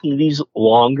be making these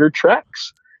longer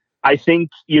treks. I think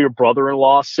your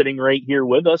brother-in-law sitting right here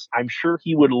with us, I'm sure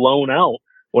he would loan out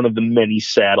one of the many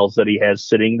saddles that he has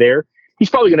sitting there. He's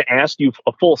probably going to ask you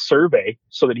a full survey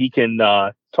so that he can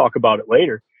talk about it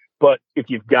later. But if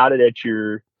you've got it at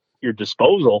your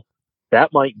disposal,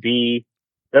 that might be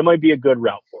a good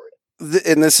route for it.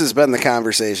 And this has been the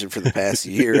conversation for the past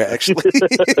year, actually.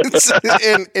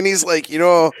 and he's like,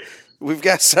 we've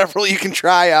got several you can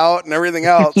try out and everything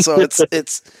else. So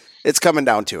it's coming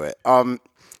down to it.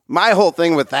 My whole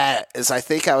thing with that is I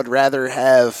think I would rather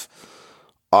have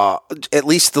at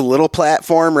least the little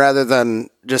platform rather than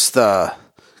just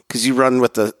because you run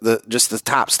with just the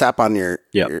top step on your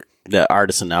the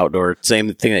Artisan Outdoor,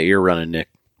 same thing that you're running, Nick.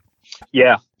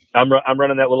 Yeah, I'm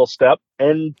running that little step,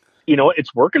 and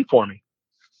it's working for me.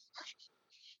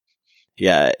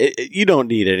 Yeah, you don't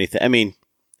need anything. I mean,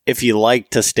 if you like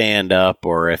to stand up,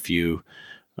 or if you,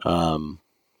 I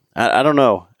don't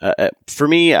know. For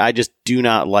me, I just do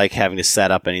not like having to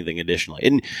set up anything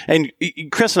additionally. And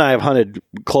Chris and I have hunted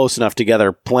close enough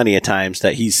together plenty of times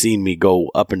that he's seen me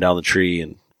go up and down the tree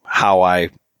and how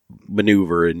I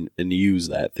maneuver and use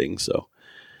that thing. So,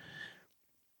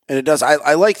 and it does.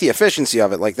 I like the efficiency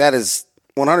of it. Like that is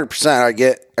 100%. I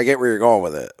get where you're going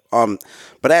with it.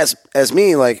 But as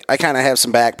me, like I kind of have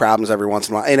some back problems every once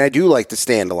in a while, and I do like to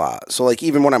stand a lot. So like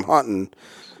even when I'm hunting,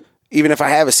 even if I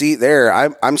have a seat there,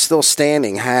 I'm still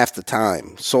standing half the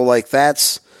time. So like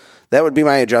that would be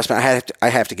my adjustment. I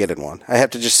have to get in one. I have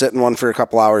to just sit in one for a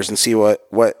couple hours and see what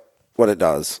it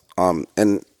does.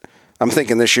 And I'm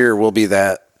thinking this year will be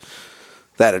that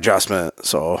adjustment.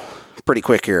 So pretty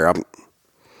quick here. I'm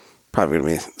probably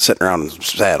going to be sitting around in some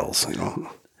saddles,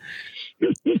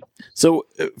 So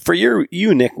for you,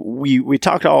 Nick, we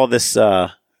talked all this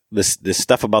this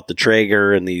stuff about the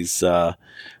Traeger and these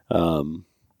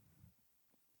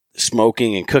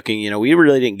smoking and cooking. We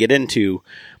really didn't get into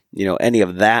any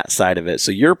of that side of it.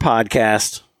 So your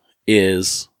podcast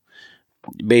is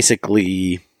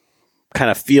basically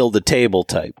kind of field to table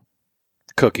type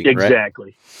cooking,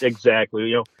 exactly. Right?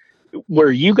 Exactly. Where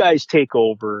you guys take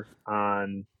over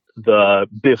on the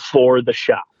before the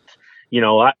shot.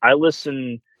 I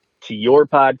listen to your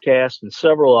podcast and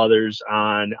several others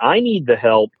on I need the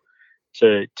help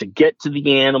to get to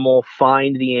the animal,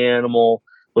 find the animal.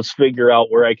 Let's figure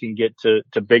out where I can get to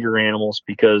bigger animals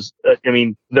because they're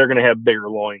going to have bigger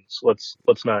loins. Let's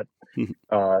not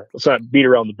beat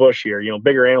around the bush here.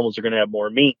 Bigger animals are going to have more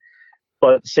meat,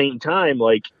 but at the same time,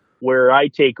 like where I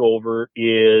take over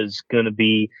is going to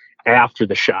be after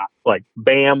the shot. Like,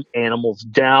 bam, animals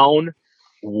down.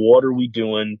 What are we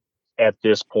doing at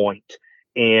this point?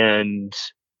 And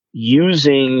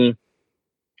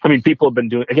people have been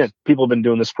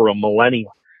doing this for a millennia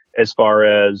as far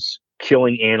as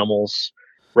killing animals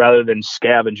rather than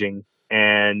scavenging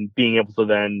and being able to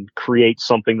then create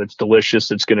something that's delicious,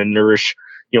 that's going to nourish,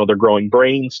 their growing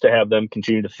brains to have them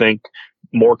continue to think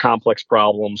more complex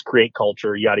problems, create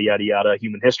culture, yada, yada, yada,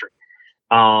 human history.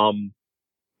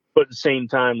 But at the same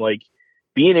time, like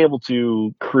being able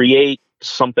to create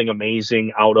something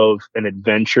amazing out of an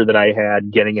adventure that I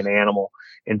had getting an animal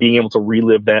and being able to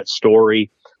relive that story,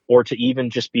 or to even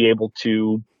just be able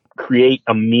to create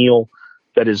a meal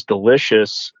that is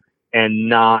delicious and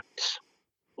not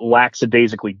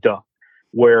lackadaisically done.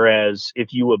 Whereas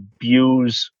if you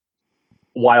abuse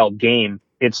wild game,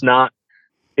 it's not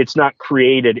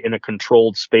created in a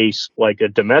controlled space like a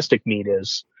domestic meat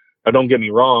is. Now, don't get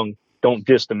me wrong, don't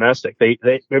diss domestic.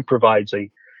 It provides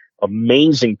a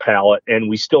amazing palate, and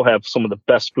we still have some of the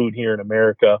best food here in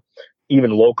America,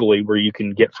 even locally, where you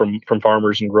can get from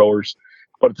farmers and growers.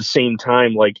 But at the same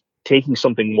time, like taking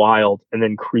something wild and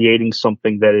then creating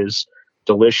something that is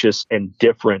delicious and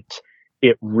different,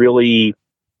 it really,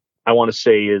 I want to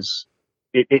say, is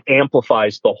it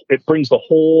amplifies it brings the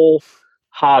whole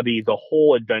hobby, the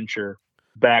whole adventure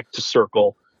back to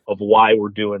circle of why we're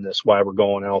doing this, why we're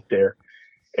going out there.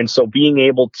 And so being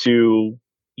able to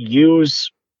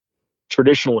use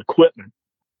traditional equipment,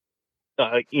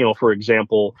 for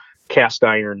example, cast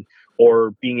iron,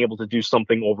 or being able to do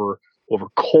something over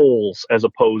coals as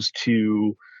opposed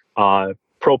to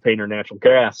propane or natural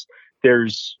gas,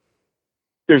 there's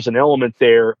an element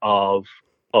there of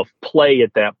play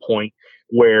at that point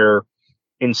where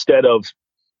instead of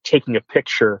taking a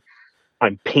picture,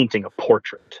 I'm painting a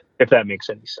portrait, if that makes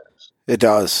any sense. It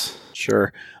does.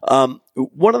 Sure.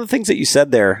 One of the things that you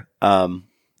said there, and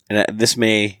this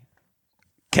may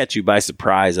catch you by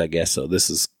surprise, I guess. So this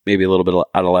is maybe a little bit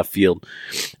out of left field,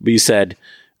 but you said,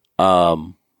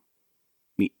 for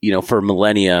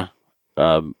millennia,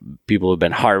 people have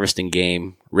been harvesting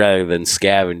game rather than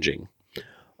scavenging.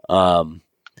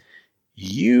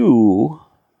 You,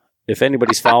 if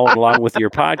anybody's following along with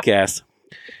your podcast,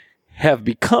 have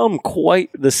become quite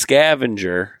the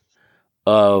scavenger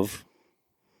of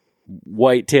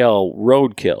whitetail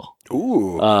roadkill.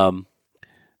 Ooh.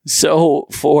 So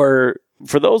for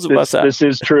those of us, this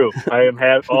is true.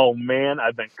 Oh man,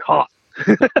 I've been caught.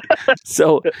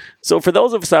 So for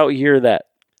those of us out here that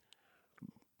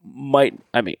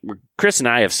Chris and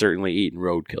I have certainly eaten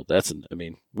roadkill.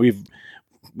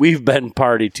 We've been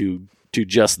party to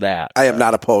just that. I am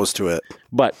not opposed to it.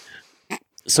 But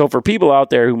so for people out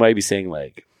there who might be saying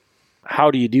like, how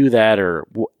do you do that? Or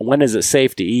when is it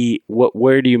safe to eat?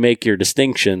 Where do you make your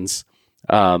distinctions?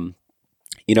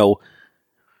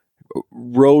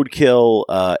 Roadkill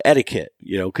etiquette,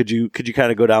 could you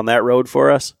kind of go down that road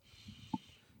for us?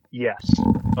 Yes.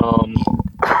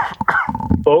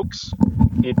 Folks,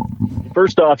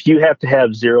 first off, you have to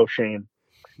have zero shame.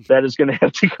 That is going to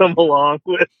have to come along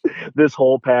with this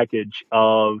whole package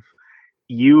of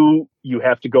you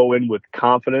have to go in with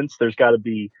confidence. There's got to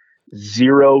be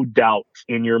zero doubt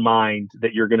in your mind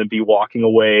that you're going to be walking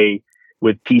away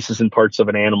with pieces and parts of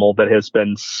an animal that has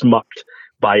been smucked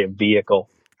by a vehicle.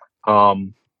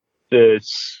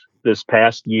 This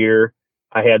past year,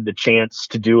 I had the chance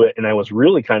to do it, and I was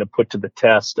really kind of put to the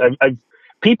test.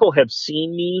 People have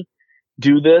seen me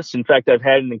do this. In fact, I've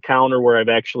had an encounter where I've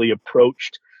actually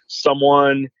approached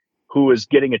someone who is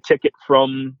getting a ticket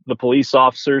from the police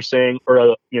officer saying,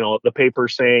 or the paper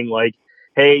saying like,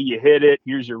 "Hey, you hit it.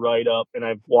 Here's your write-up." And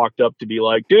I've walked up to be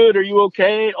like, "Dude, are you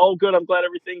okay? Oh, good. I'm glad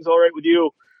everything's all right with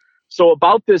you." So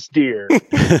about this deer,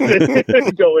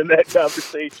 go in that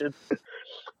conversation.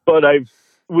 But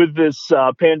with this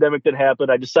pandemic that happened,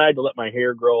 I decided to let my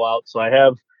hair grow out. So I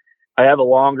have a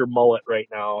longer mullet right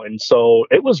now. And so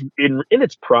it was in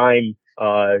its prime,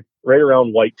 right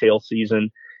around whitetail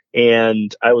season.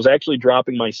 And I was actually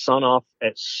dropping my son off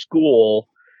at school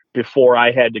before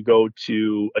I had to go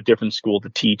to a different school to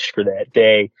teach for that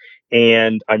day.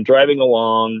 And I'm driving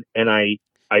along and I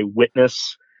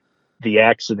witness the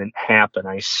accident happen.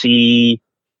 I see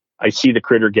the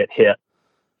critter get hit.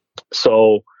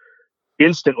 So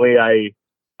instantly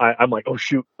I'm like, oh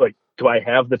shoot, like, do I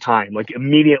have the time? Like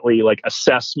immediately, like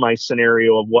assess my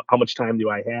scenario of how much time do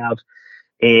I have?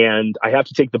 And I have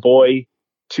to take the boy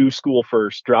to school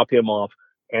first, drop him off,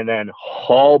 and then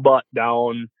haul butt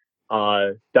down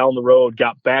the road,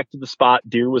 got back to the spot.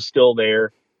 Deer was still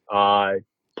there. Pull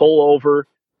over,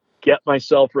 get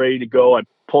myself ready to go. I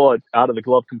pull it out of the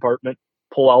glove compartment,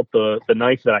 pull out the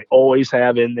knife that I always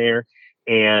have in there,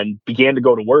 and began to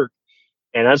go to work.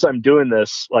 And as I'm doing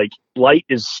this, like light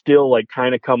is still like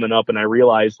kind of coming up, and I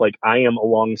realize like I am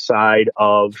alongside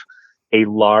of a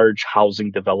large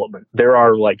housing development. There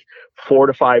are like 4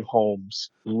 to 5 homes,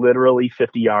 literally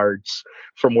 50 yards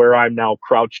from where I'm now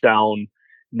crouched down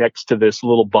next to this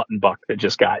little button buck that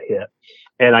just got hit.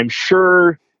 And I'm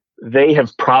sure they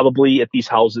have probably at these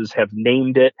houses have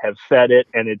named it, have fed it,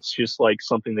 and it's just like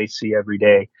something they see every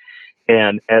day.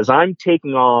 And as I'm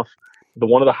taking off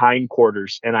one of the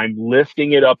hindquarters and I'm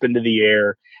lifting it up into the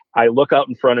air, I look out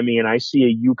in front of me and I see a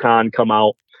Yukon come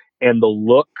out, and the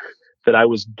look that I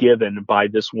was given by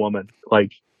this woman,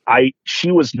 like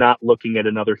she was not looking at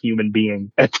another human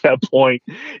being at that point,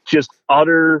 just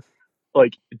utter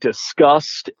like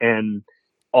disgust and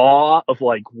awe of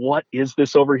like, what is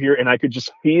this over here? And I could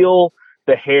just feel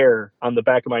the hair on the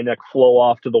back of my neck flow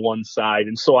off to the one side.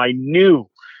 And so I knew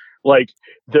like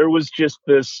there was just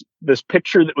this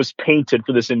picture that was painted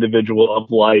for this individual of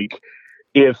like,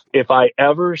 if I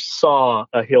ever saw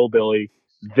a hillbilly,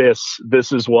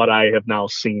 this is what I have now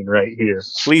seen right here.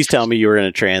 Please tell me you were in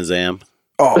a Trans Am.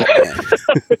 Oh man!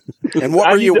 And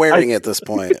what were you wearing at this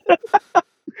point?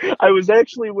 I was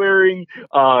actually wearing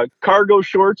cargo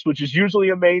shorts, which is usually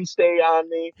a mainstay on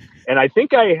me, and I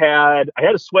think I had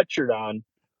a sweatshirt on.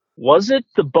 Was it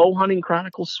the Bow Hunting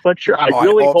Chronicles sweatshirt? I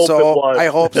really hope so. it was. I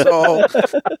hope so.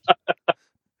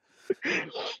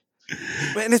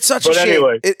 And it's such a shame.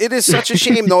 Anyway. It is such a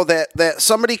shame though that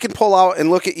somebody can pull out and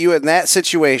look at you in that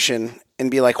situation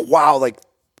and be like, "Wow, like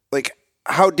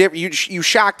how different." You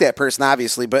shocked that person,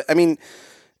 obviously, but I mean,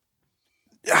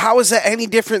 how is that any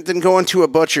different than going to a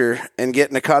butcher and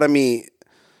getting a cut of meat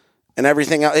and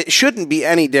everything else? It shouldn't be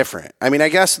any different. I mean, I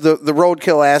guess the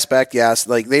roadkill aspect, yes,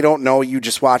 like they don't know. You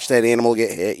just watch that animal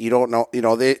get hit. You don't know. They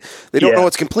don't know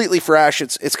it's completely fresh.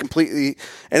 It's completely.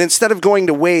 And instead of going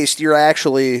to waste, you're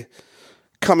actually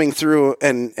coming through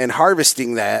and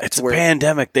harvesting that. It's a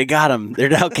pandemic. They got them. They're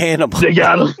now cannibals. They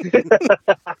got them.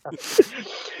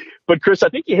 But Chris, I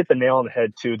think you hit the nail on the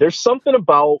head too. There's something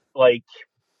about, like,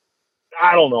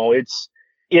 I don't know. It's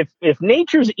if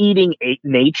nature's eating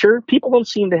nature, people don't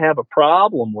seem to have a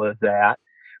problem with that.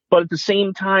 But at the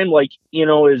same time, like,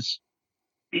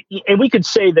 and we could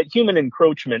say that human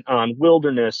encroachment on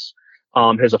wilderness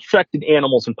has affected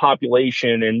animals and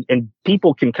population, and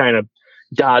people can kind of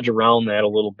dodge around that a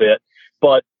little bit.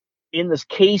 But in this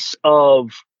case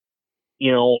of,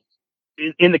 in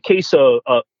the case of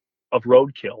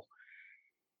roadkill,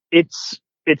 it's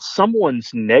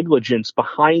someone's negligence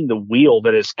behind the wheel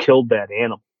that has killed that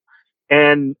animal.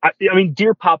 And I mean,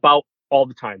 deer pop out all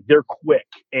the time. They're quick.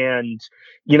 And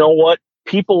you know what?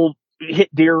 People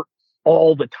hit deer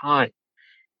all the time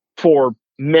for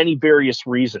many various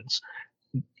reasons.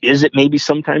 Is it maybe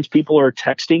sometimes people are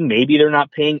texting? Maybe they're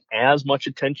not paying as much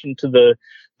attention to the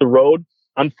road.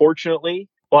 Unfortunately,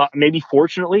 well, maybe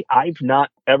fortunately, I've not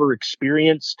ever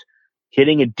experienced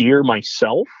hitting a deer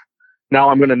myself. Now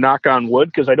I'm going to knock on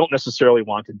wood because I don't necessarily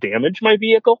want to damage my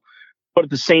vehicle. But at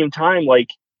the same time, like,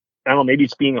 I don't know, maybe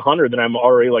it's being a hunter that I'm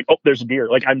already like, oh, there's a deer.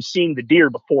 Like, I'm seeing the deer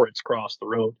before it's crossed the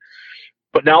road.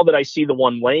 But now that I see the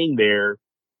one laying there,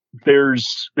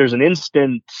 there's an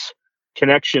instant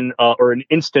connection or an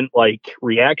instant like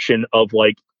reaction of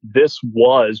like, this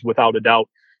was without a doubt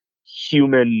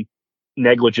human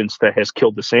negligence that has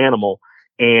killed this animal.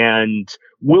 And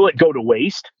will it go to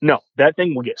waste? No, that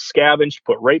thing will get scavenged,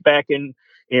 put right back in,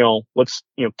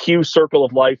 cue Circle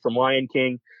of Life from Lion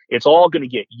King. It's all going to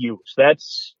get used.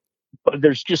 But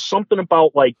there's just something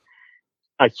about like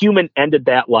a human ended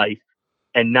that life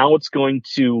and now it's going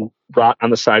to rot on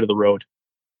the side of the road.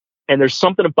 And there's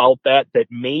something about that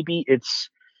maybe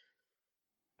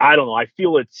I don't know. I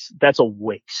feel that's a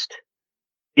waste.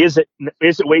 Is it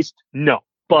waste? No,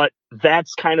 but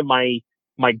that's kind of my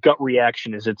gut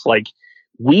reaction is it's like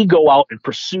we go out and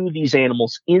pursue these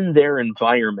animals in their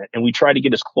environment and we try to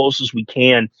get as close as we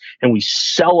can and we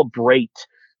celebrate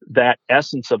that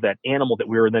essence of that animal that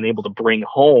we were then able to bring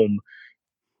home.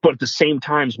 But at the same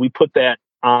time, we put that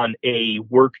on a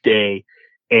work day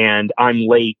and I'm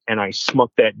late and I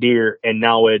smuck that deer and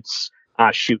now it's,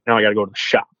 shoot, now I got to go to the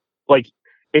shop. Like,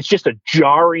 it's just a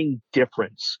jarring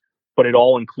difference, but it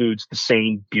all includes the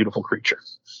same beautiful creature.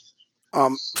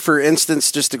 For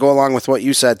instance, just to go along with what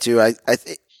you said too, I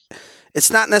think it's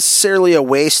not necessarily a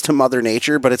waste to Mother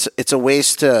Nature, but it's a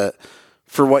waste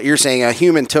for what you're saying. A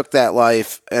human took that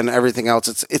life and everything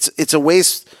else. It's a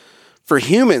waste for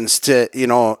humans to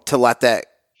let that.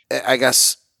 I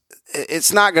guess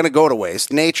it's not going to go to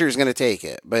waste. Nature is going to take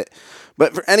it. But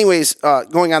anyways,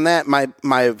 going on that,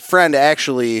 my friend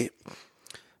actually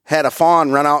had a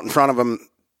fawn run out in front of him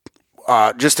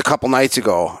just a couple nights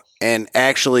ago. And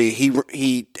actually,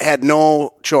 he had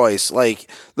no choice.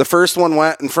 Like, the first one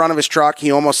went in front of his truck.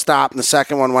 He almost stopped. And the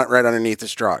second one went right underneath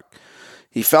his truck.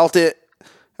 He felt it,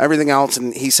 everything else.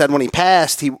 And he said when he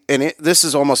passed, this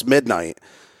is almost midnight,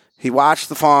 he watched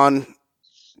the fawn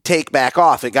take back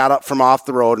off. It got up from off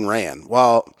the road and ran.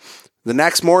 Well, the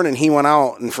next morning, he went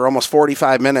out and for almost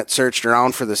 45 minutes searched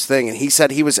around for this thing. And he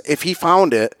said if he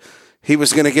found it, he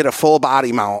was going to get a full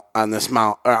body mount on this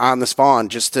fawn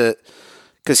just to...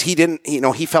 Because he didn't,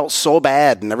 he felt so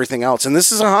bad and everything else. And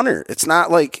this is a hunter. It's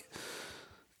not like,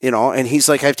 and he's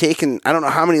like, I've taken, I don't know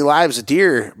how many lives of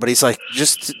deer, but he's like,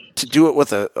 just to do it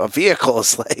with a vehicle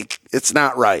is like, it's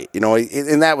not right,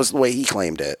 and that was the way he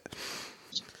claimed it.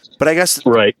 But I guess,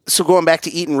 right. So going back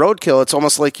to eating roadkill, it's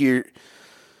almost like it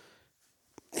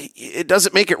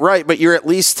doesn't make it right, but you're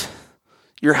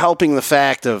helping the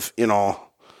fact of,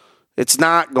 it's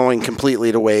not going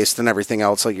completely to waste and everything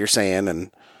else like you're saying. And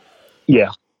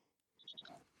yeah.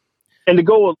 And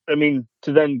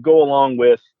to then go along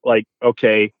with like,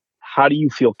 okay, how do you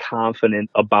feel confident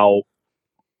about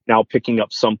now picking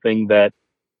up something that,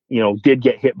 did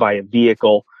get hit by a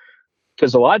vehicle?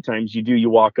 Because a lot of times you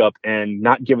walk up and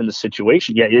not given the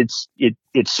situation, yeah,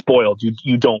 it's spoiled.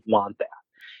 You don't want that.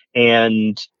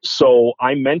 And so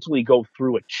I mentally go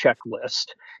through a checklist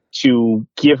to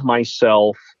give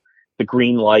myself the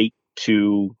green light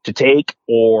to take,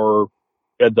 or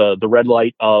the red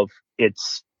light of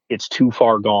it's too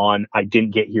far gone. I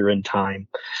didn't get here in time.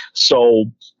 So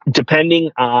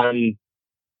depending on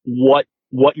what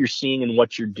you're seeing and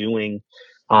what you're doing,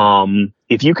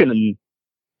 if you can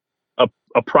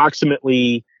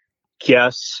approximately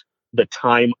guess the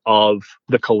time of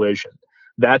the collision,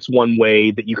 that's one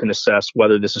way that you can assess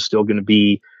whether this is still going to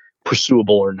be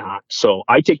pursuable or not. So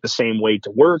I take the same way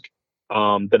to work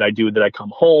that I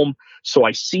come home. So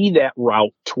I see that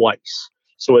route twice.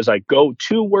 So as I go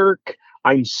to work,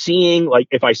 I'm seeing, like,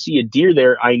 if I see a deer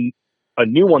there, a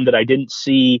new one that I didn't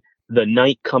see the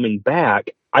night coming back,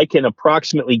 I can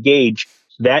approximately gauge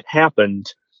that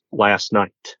happened last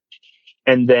night.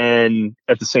 And then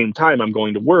at the same time, I'm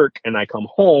going to work and I come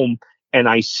home and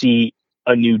I see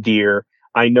a new deer.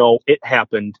 I know it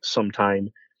happened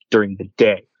sometime during the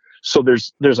day. So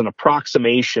there's an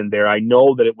approximation there. I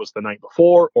know that it was the night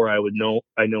before, or I know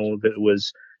that it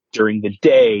was during the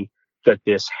day that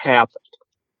this happened.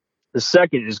 The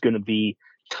second is going to be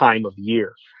time of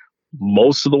year.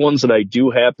 Most of the ones that I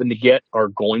do happen to get are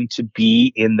going to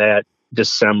be in that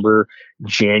December,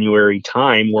 January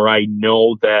time, where I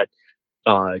know that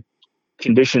uh,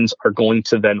 conditions are going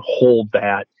to then hold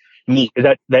that meat.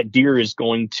 That deer is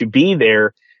going to be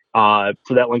there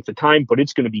for that length of time, but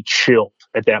it's going to be chilled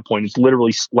at that point. It's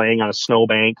literally laying on a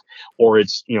snowbank, or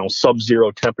it's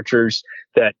sub-zero temperatures.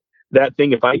 That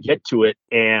thing, if I get to it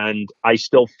and I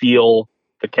still feel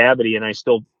the cavity and I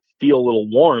still feel a little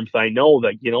warmth, I know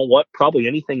that probably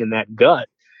anything in that gut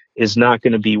is not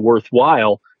going to be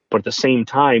worthwhile. But at the same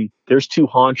time, there's two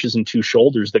haunches and two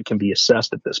shoulders that can be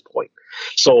assessed at this point.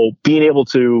 So being able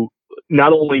to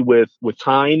not only with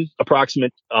time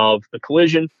approximate of the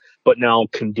collision, but now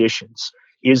conditions.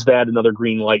 Is that another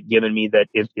green light giving me that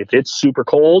if it's super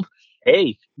cold,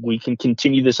 hey, we can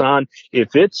continue this on.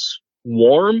 If it's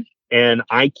warm and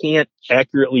I can't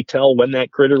accurately tell when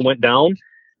that critter went down,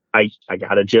 I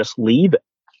gotta just leave it.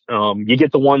 You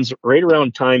get the ones right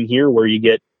around time here where you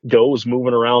get does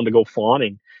moving around to go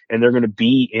fawning, and they're going to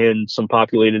be in some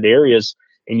populated areas,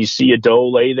 and you see a doe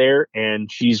lay there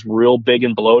and she's real big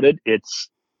and bloated. It's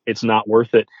not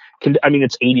worth it.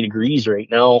 It's 80 degrees right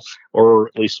now, or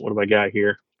at least what have I got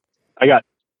here? I got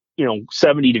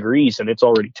 70 degrees, and it's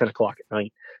already 10 o'clock at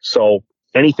night. So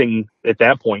anything at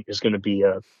that point is going to be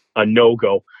a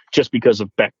no-go, just because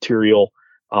of bacterial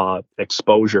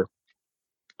exposure.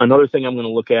 Another thing I'm going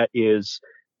to look at is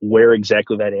where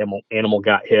exactly that animal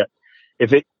got hit.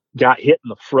 If it got hit in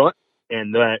the front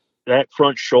and that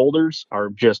front shoulders are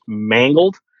just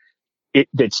mangled,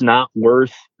 it's not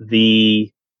worth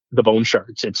the bone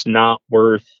shards. It's not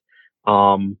worth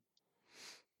having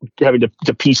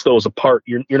to piece those apart.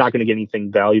 You're not going to get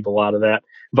anything valuable out of that.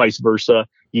 Vice versa,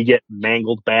 you get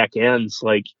mangled back ends.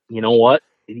 Like, you know what?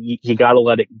 You got to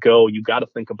let it go. You got to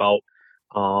think about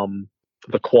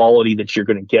the quality that you're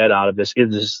going to get out of this.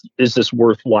 Is this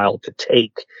worthwhile to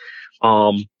take?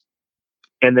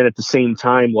 And then at the same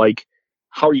time, like,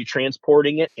 how are you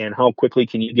transporting it, and how quickly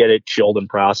can you get it chilled and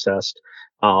processed?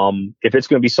 If it's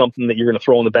going to be something that you're going to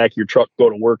throw in the back of your truck, go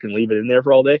to work, and leave it in there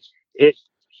for all day,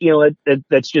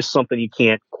 that's just something you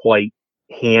can't quite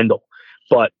handle.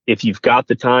 But if you've got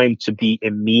the time to be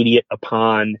immediate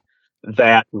upon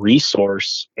that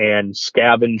resource and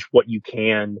scavenge what you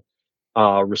can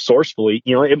resourcefully,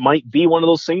 it might be one of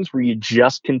those things where you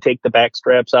just can take the back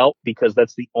straps out, because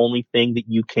that's the only thing that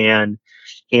you can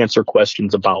answer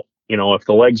questions about. If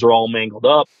the legs are all mangled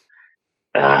up,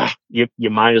 you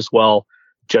might as well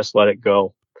just let it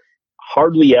go.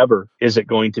 Hardly ever is it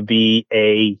going to be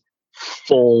a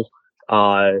full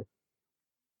what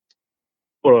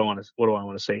do I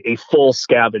want to say? A full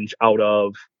scavenge out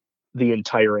of the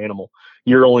entire animal.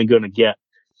 You're only going to get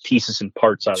pieces and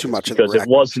parts out Too of it, much of the because it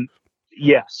wreckage. wasn't.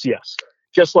 Yes.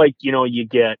 Just like you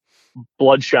get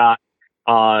bloodshot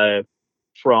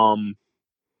from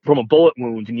a bullet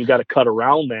wound, and you got to cut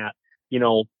around that.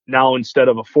 Now instead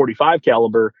of a 45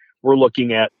 caliber, we're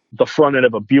looking at the front end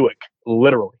of a Buick,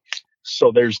 literally.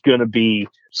 So there's going to be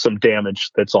some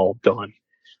damage that's all done.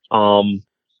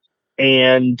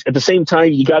 And at the same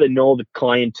time, you got to know the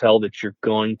clientele that you're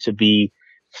going to be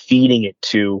feeding it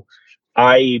to.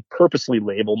 I purposely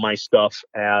label my stuff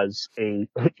as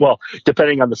well,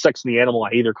 depending on the sex of the animal,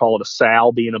 I either call it a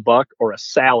Sal being a buck or a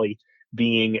Sally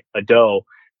being a doe.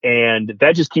 And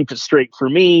that just keeps it straight for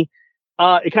me.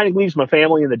 It kind of leaves my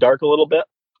family in the dark a little bit.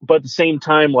 But at the same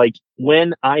time, like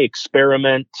when I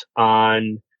experiment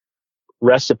on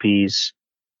recipes,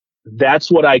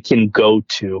 that's what I can go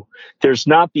to. There's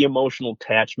not the emotional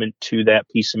attachment to that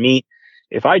piece of meat.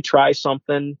 If I try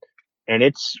something and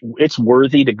it's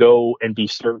worthy to go and be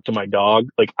served to my dog,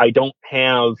 like I don't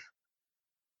have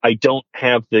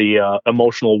the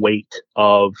emotional weight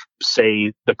of,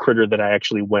 say, the critter that I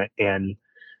actually went and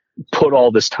put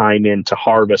all this time in to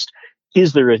harvest.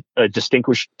 Is there a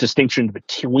distinction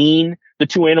between the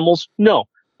two animals? No,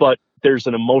 but there's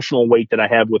an emotional weight that I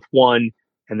have with one,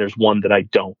 and there's one that I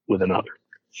don't with another.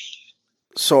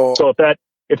 So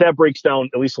if that breaks down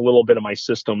at least a little bit of my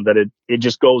system, that it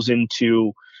just goes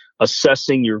into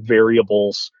assessing your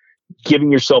variables,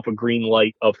 giving yourself a green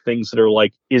light of things that are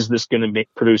like, is this going to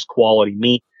produce quality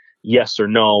meat? Yes or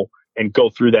no, and go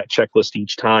through that checklist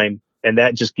each time. And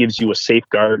that just gives you a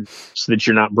safeguard so that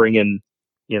you're not bringing,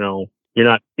 you're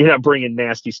not bringing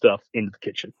nasty stuff into the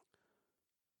kitchen.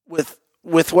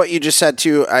 With what you just said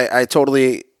too, I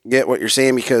totally get what you're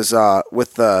saying, because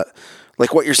with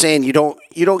like what you're saying, you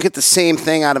don't get the same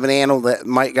thing out of an animal that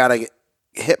might got get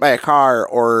hit by a car,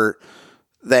 or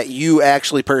that you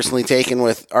actually personally taken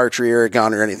with archery or a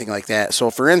gun or anything like that.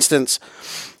 So for instance,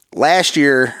 last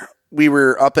year we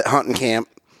were up at hunting camp,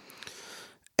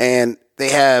 and they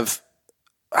have,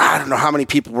 I don't know how many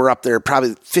people were up there,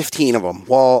 probably 15 of them.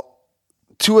 Well,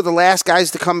 two of the last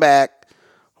guys to come back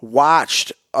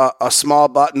watched a small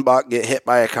button buck get hit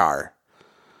by a car.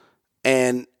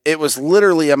 And it was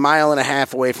literally 1.5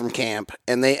 miles away from camp.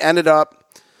 And they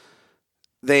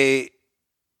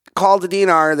called the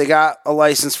DNR, they got a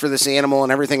license for this animal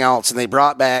and everything else, and they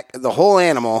brought back the whole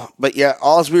animal, but yet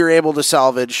all we were able to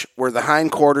salvage were the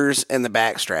hindquarters and the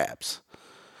back straps.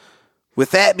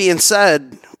 With that being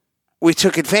said, we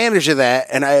took advantage of that,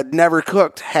 and I had never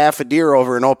cooked half a deer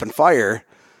over an open fire,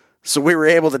 so we were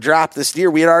able to drop this deer.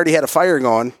 We had already had a fire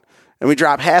going, and we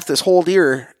dropped half this whole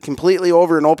deer completely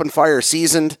over an open fire,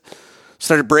 seasoned,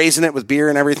 started braising it with beer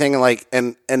and everything,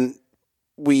 and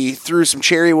we threw some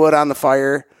cherry wood on the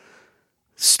fire,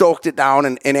 stoked it down,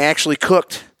 and actually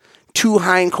cooked 2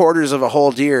 hindquarters of a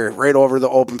whole deer right over the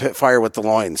open pit fire with the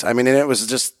loins. I mean, and it was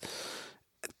just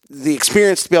the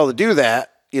experience to be able to do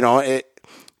that.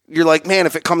 You're like, man,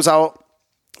 if it comes out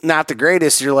not the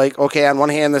greatest, you're like, okay, on one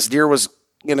hand, this deer was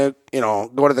gonna,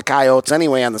 go to the coyotes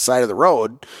anyway on the side of the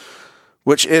road,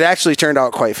 which it actually turned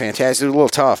out quite fantastic. It was a little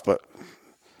tough, but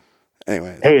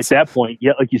anyway. Hey, at that point,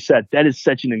 yeah, like you said, that is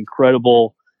such an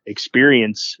incredible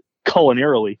experience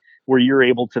culinarily, where you're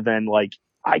able to then, like,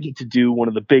 I get to do one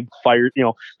of the big fire,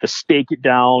 the stake it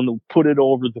down, put it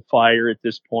over the fire at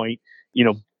this point,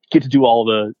 get to do all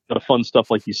the fun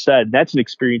stuff, like you said. That's an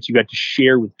experience you got to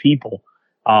share with people.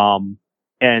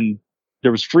 And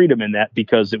there was freedom in that,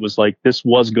 because it was like, this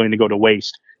was going to go to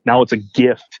waste. Now it's a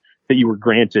gift that you were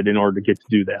granted in order to get to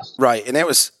do that. Right. And it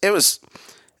was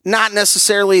not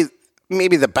necessarily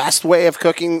maybe the best way of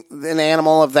cooking an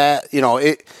animal of that,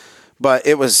 but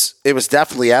it was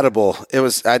definitely edible.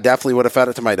 I definitely would have fed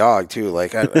it to my dog too.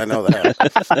 Like I know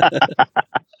that.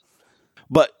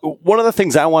 But one of the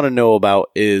things I want to know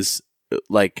about is,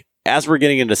 like, as we're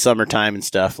getting into summertime and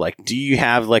stuff, like, do you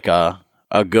have like a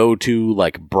go-to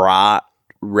like brat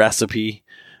recipe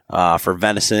for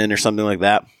venison or something like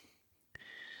that?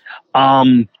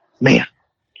 Man,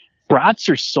 brats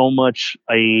are so much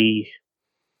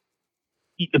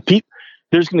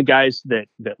there's going to be guys that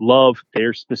love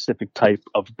their specific type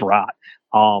of brat.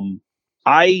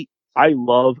 I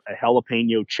love a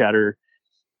jalapeno cheddar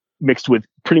mixed with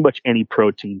pretty much any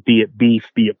protein, be it beef,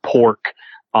 be it pork.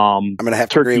 I'm going to have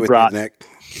to agree with brat. you, Nick.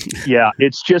 Yeah,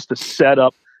 it's just a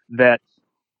setup that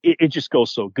it just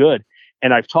goes so good.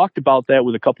 And I've talked about that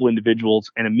with a couple individuals,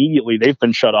 and immediately they've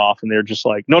been shut off, and they're just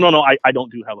like, no, I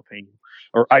don't do jalapeno,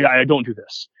 or I don't do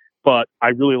this. But I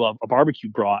really love a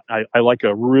barbecue brat. I like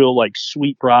a real, like,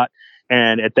 sweet brat.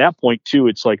 And at that point too,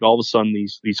 it's like all of a sudden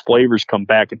these flavors come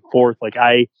back and forth. Like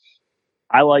I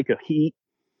like a heat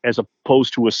as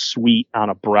opposed to a sweet on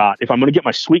a brat. If I'm going to get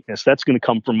my sweetness, that's going to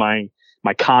come from my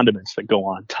condiments that go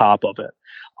on top of it.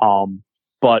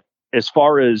 But as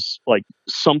far as like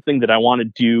something that I want to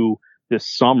do this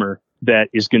summer that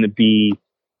is going to be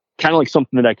kind of like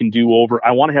something that I can do over,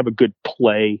 I want to have a good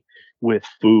play with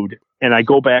food. And I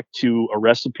go back to a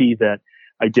recipe that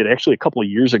I did actually a couple of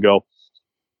years ago.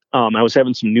 I was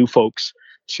having some new folks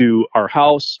to our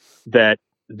house that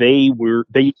they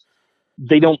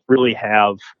don't really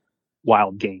have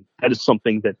wild game. That is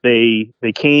something that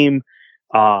they came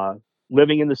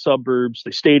living in the suburbs.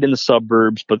 They stayed in the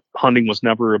suburbs, but hunting was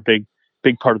never a big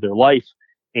part of their life.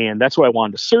 And that's what I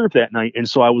wanted to serve that night. And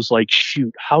so I was like,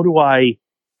 shoot, how do I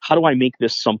make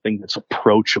this something that's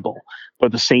approachable, but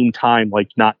at the same time, like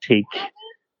not take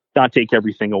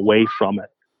everything away from it.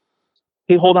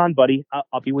 Hey, hold on, buddy.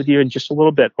 I'll be with you in just a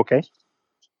little bit. Okay.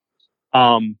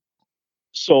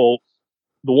 So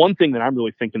the one thing that I'm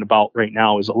really thinking about right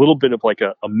now is a little bit of like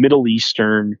a Middle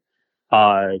Eastern,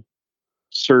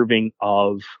 serving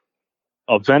of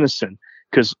venison.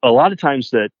 Because a lot of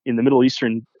times that in the Middle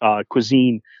Eastern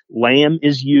cuisine, lamb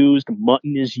is used,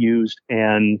 mutton is used,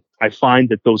 and I find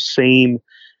that those same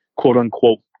quote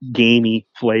unquote gamey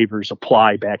flavors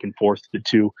apply back and forth to the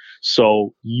two.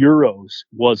 So gyros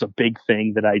was a big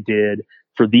thing that I did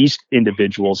for these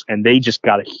individuals, and they just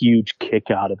got a huge kick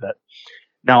out of it.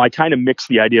 Now I kind of mixed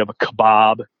the idea of a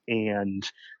kebab and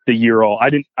the gyro. I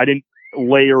didn't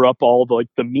layer up all the, like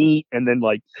the meat and then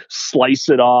like slice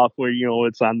it off where, you know,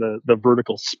 it's on the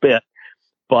vertical spit.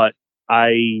 But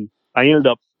I ended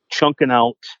up chunking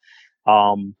out,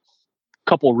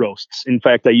 couple roasts. In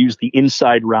fact, I used the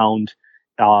inside round,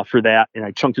 for that. And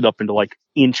I chunked it up into like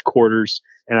inch quarters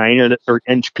or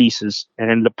inch pieces,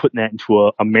 and ended up putting that into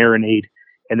a marinade.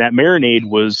 And that marinade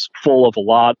was full of a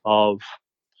lot of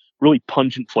really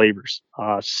pungent flavors.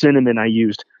 Cinnamon I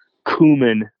used,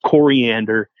 cumin,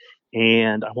 coriander,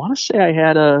 and I want to say I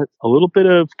had a little bit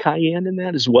of cayenne in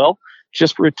that as well,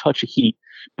 just for a touch of heat.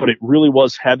 But it really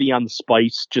was heavy on the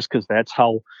spice, just because that's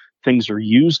how things are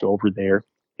used over there.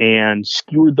 And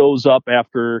skewered those up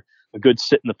after a good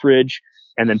sit in the fridge,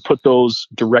 and then put those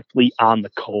directly on the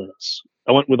coals.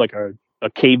 I went with like a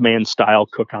caveman style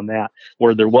cook on that,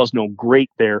 where there was no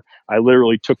grate there. I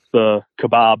literally took the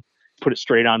kebab, put it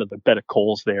straight onto the bed of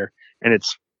coals there, and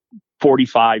it's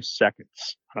 45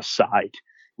 seconds on a side.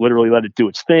 Literally let it do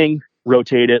its thing,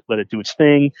 rotate it, let it do its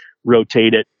thing,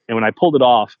 rotate it. And when I pulled it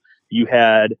off, you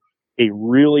had a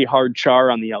really hard char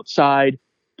on the outside,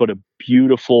 but a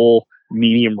beautiful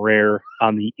medium rare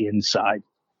on the inside.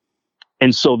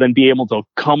 And so then be able to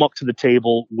come up to the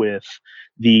table with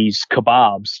these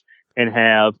kebabs and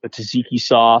have a tzatziki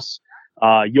sauce,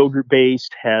 yogurt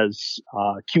based, has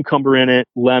cucumber in it,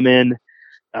 lemon,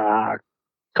 a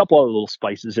couple other little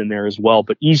spices in there as well,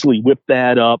 but easily whip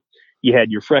that up. You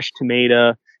had your fresh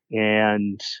tomato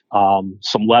and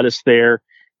some lettuce there.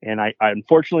 And I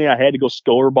unfortunately, I had to go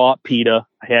store-bought pita.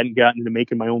 I hadn't gotten to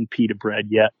making my own pita bread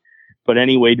yet. But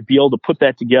anyway, to be able to put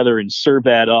that together and serve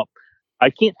that up, I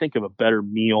can't think of a better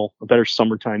meal, a better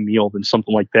summertime meal than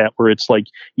something like that, where it's like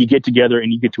you get together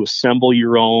and you get to assemble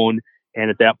your own.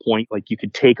 And at that point, like you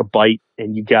could take a bite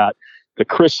and you got the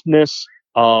crispness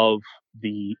of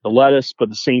the lettuce, but at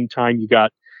the same time, you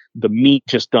got the meat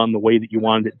just done the way that you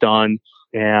wanted it done,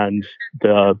 and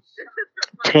the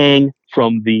tang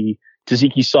from the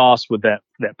tzatziki sauce with that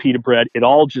pita bread. It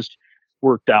all just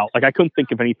worked out. Like I couldn't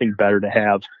think of anything better to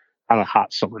have on a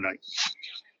hot summer night.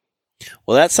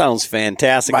 Well, that sounds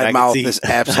fantastic. My mouth is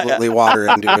absolutely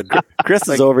watering, dude. Chris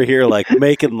is over here like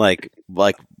making like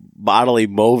bodily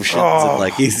motions, and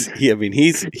like he's you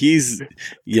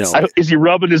know. Is he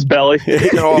rubbing his belly?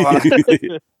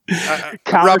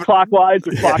 Counterclockwise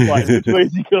or clockwise? Which way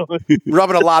is he going?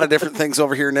 Rubbing a lot of different things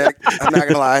over here, Nick. I'm not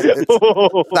gonna lie.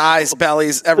 It's thighs,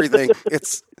 bellies, everything.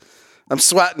 I'm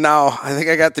sweating now. I think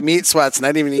I got the meat sweats, and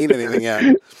I didn't even eat anything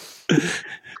yet.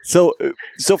 So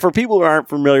for people who aren't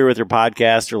familiar with your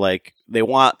podcast, or like they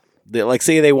want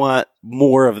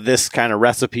more of this kind of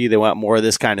recipe, they want more of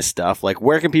this kind of stuff, like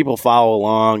where can people follow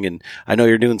along? And I know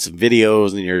you're doing some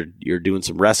videos and you're doing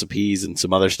some recipes and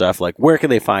some other stuff. Like where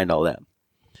can they find all that?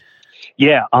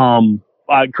 Yeah.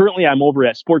 Currently I'm over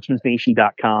at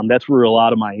sportsmansnation.com. That's where a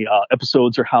lot of my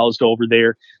episodes are housed over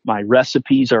there. My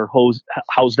recipes are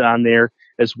housed on there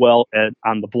as well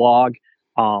on the blog.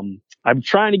 I'm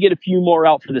trying to get a few more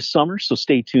out for this summer, so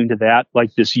stay tuned to that.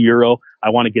 Like this Euro,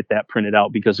 I want to get that printed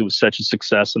out because it was such a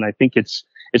success. And I think it's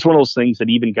one of those things that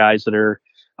even guys that are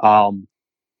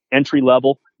entry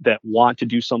level that want to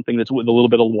do something that's with a little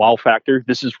bit of wow factor,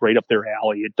 this is right up their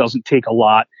alley. It doesn't take a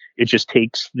lot. It just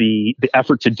takes the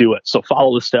effort to do it. So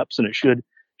follow the steps and it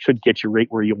should get you right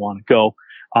where you want to go.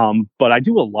 But I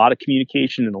do a lot of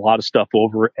communication and a lot of stuff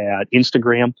over at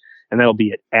Instagram, and that'll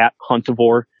be at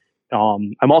Huntavore.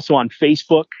 I'm also on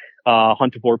Facebook,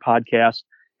 Huntavore Podcast,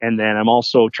 and then I'm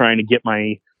also trying to get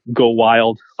my Go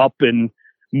Wild up and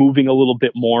moving a little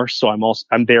bit more. So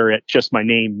I'm there at just my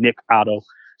name, Nick Otto.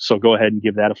 So go ahead and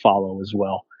give that a follow as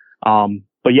well.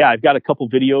 But yeah, I've got a couple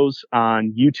videos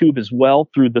on YouTube as well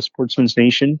through the Sportsman's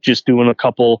Nation, just doing a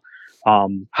couple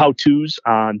how-tos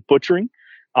on butchering.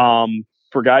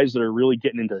 For guys that are really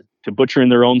getting into butchering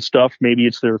their own stuff, maybe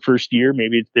it's their first year,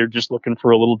 maybe they're just looking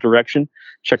for a little direction,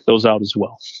 check those out as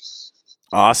well.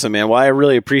 Awesome, man. Well, I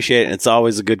really appreciate it. It's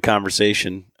always a good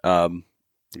conversation.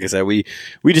 Like I said, we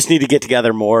just need to get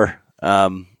together more.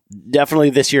 Definitely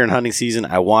this year in hunting season,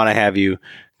 I want to have you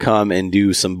come and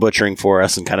do some butchering for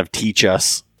us and kind of teach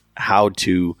us how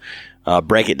to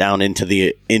break it down into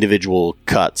the individual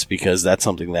cuts, because that's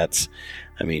something that's,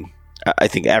 I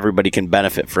think everybody can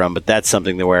benefit from, but that's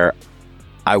something that where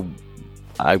I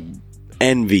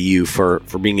envy you for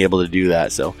being able to do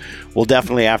that. So we'll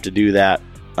definitely have to do that.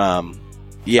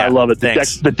 Yeah, I love it.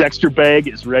 Thanks. The Dexter bag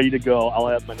is ready to go. I'll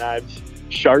have my knives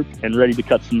sharp and ready to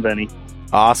cut some Benny.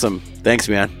 Awesome. Thanks,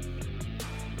 man.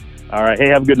 All right. Hey,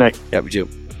 have a good night. Yeah, we do.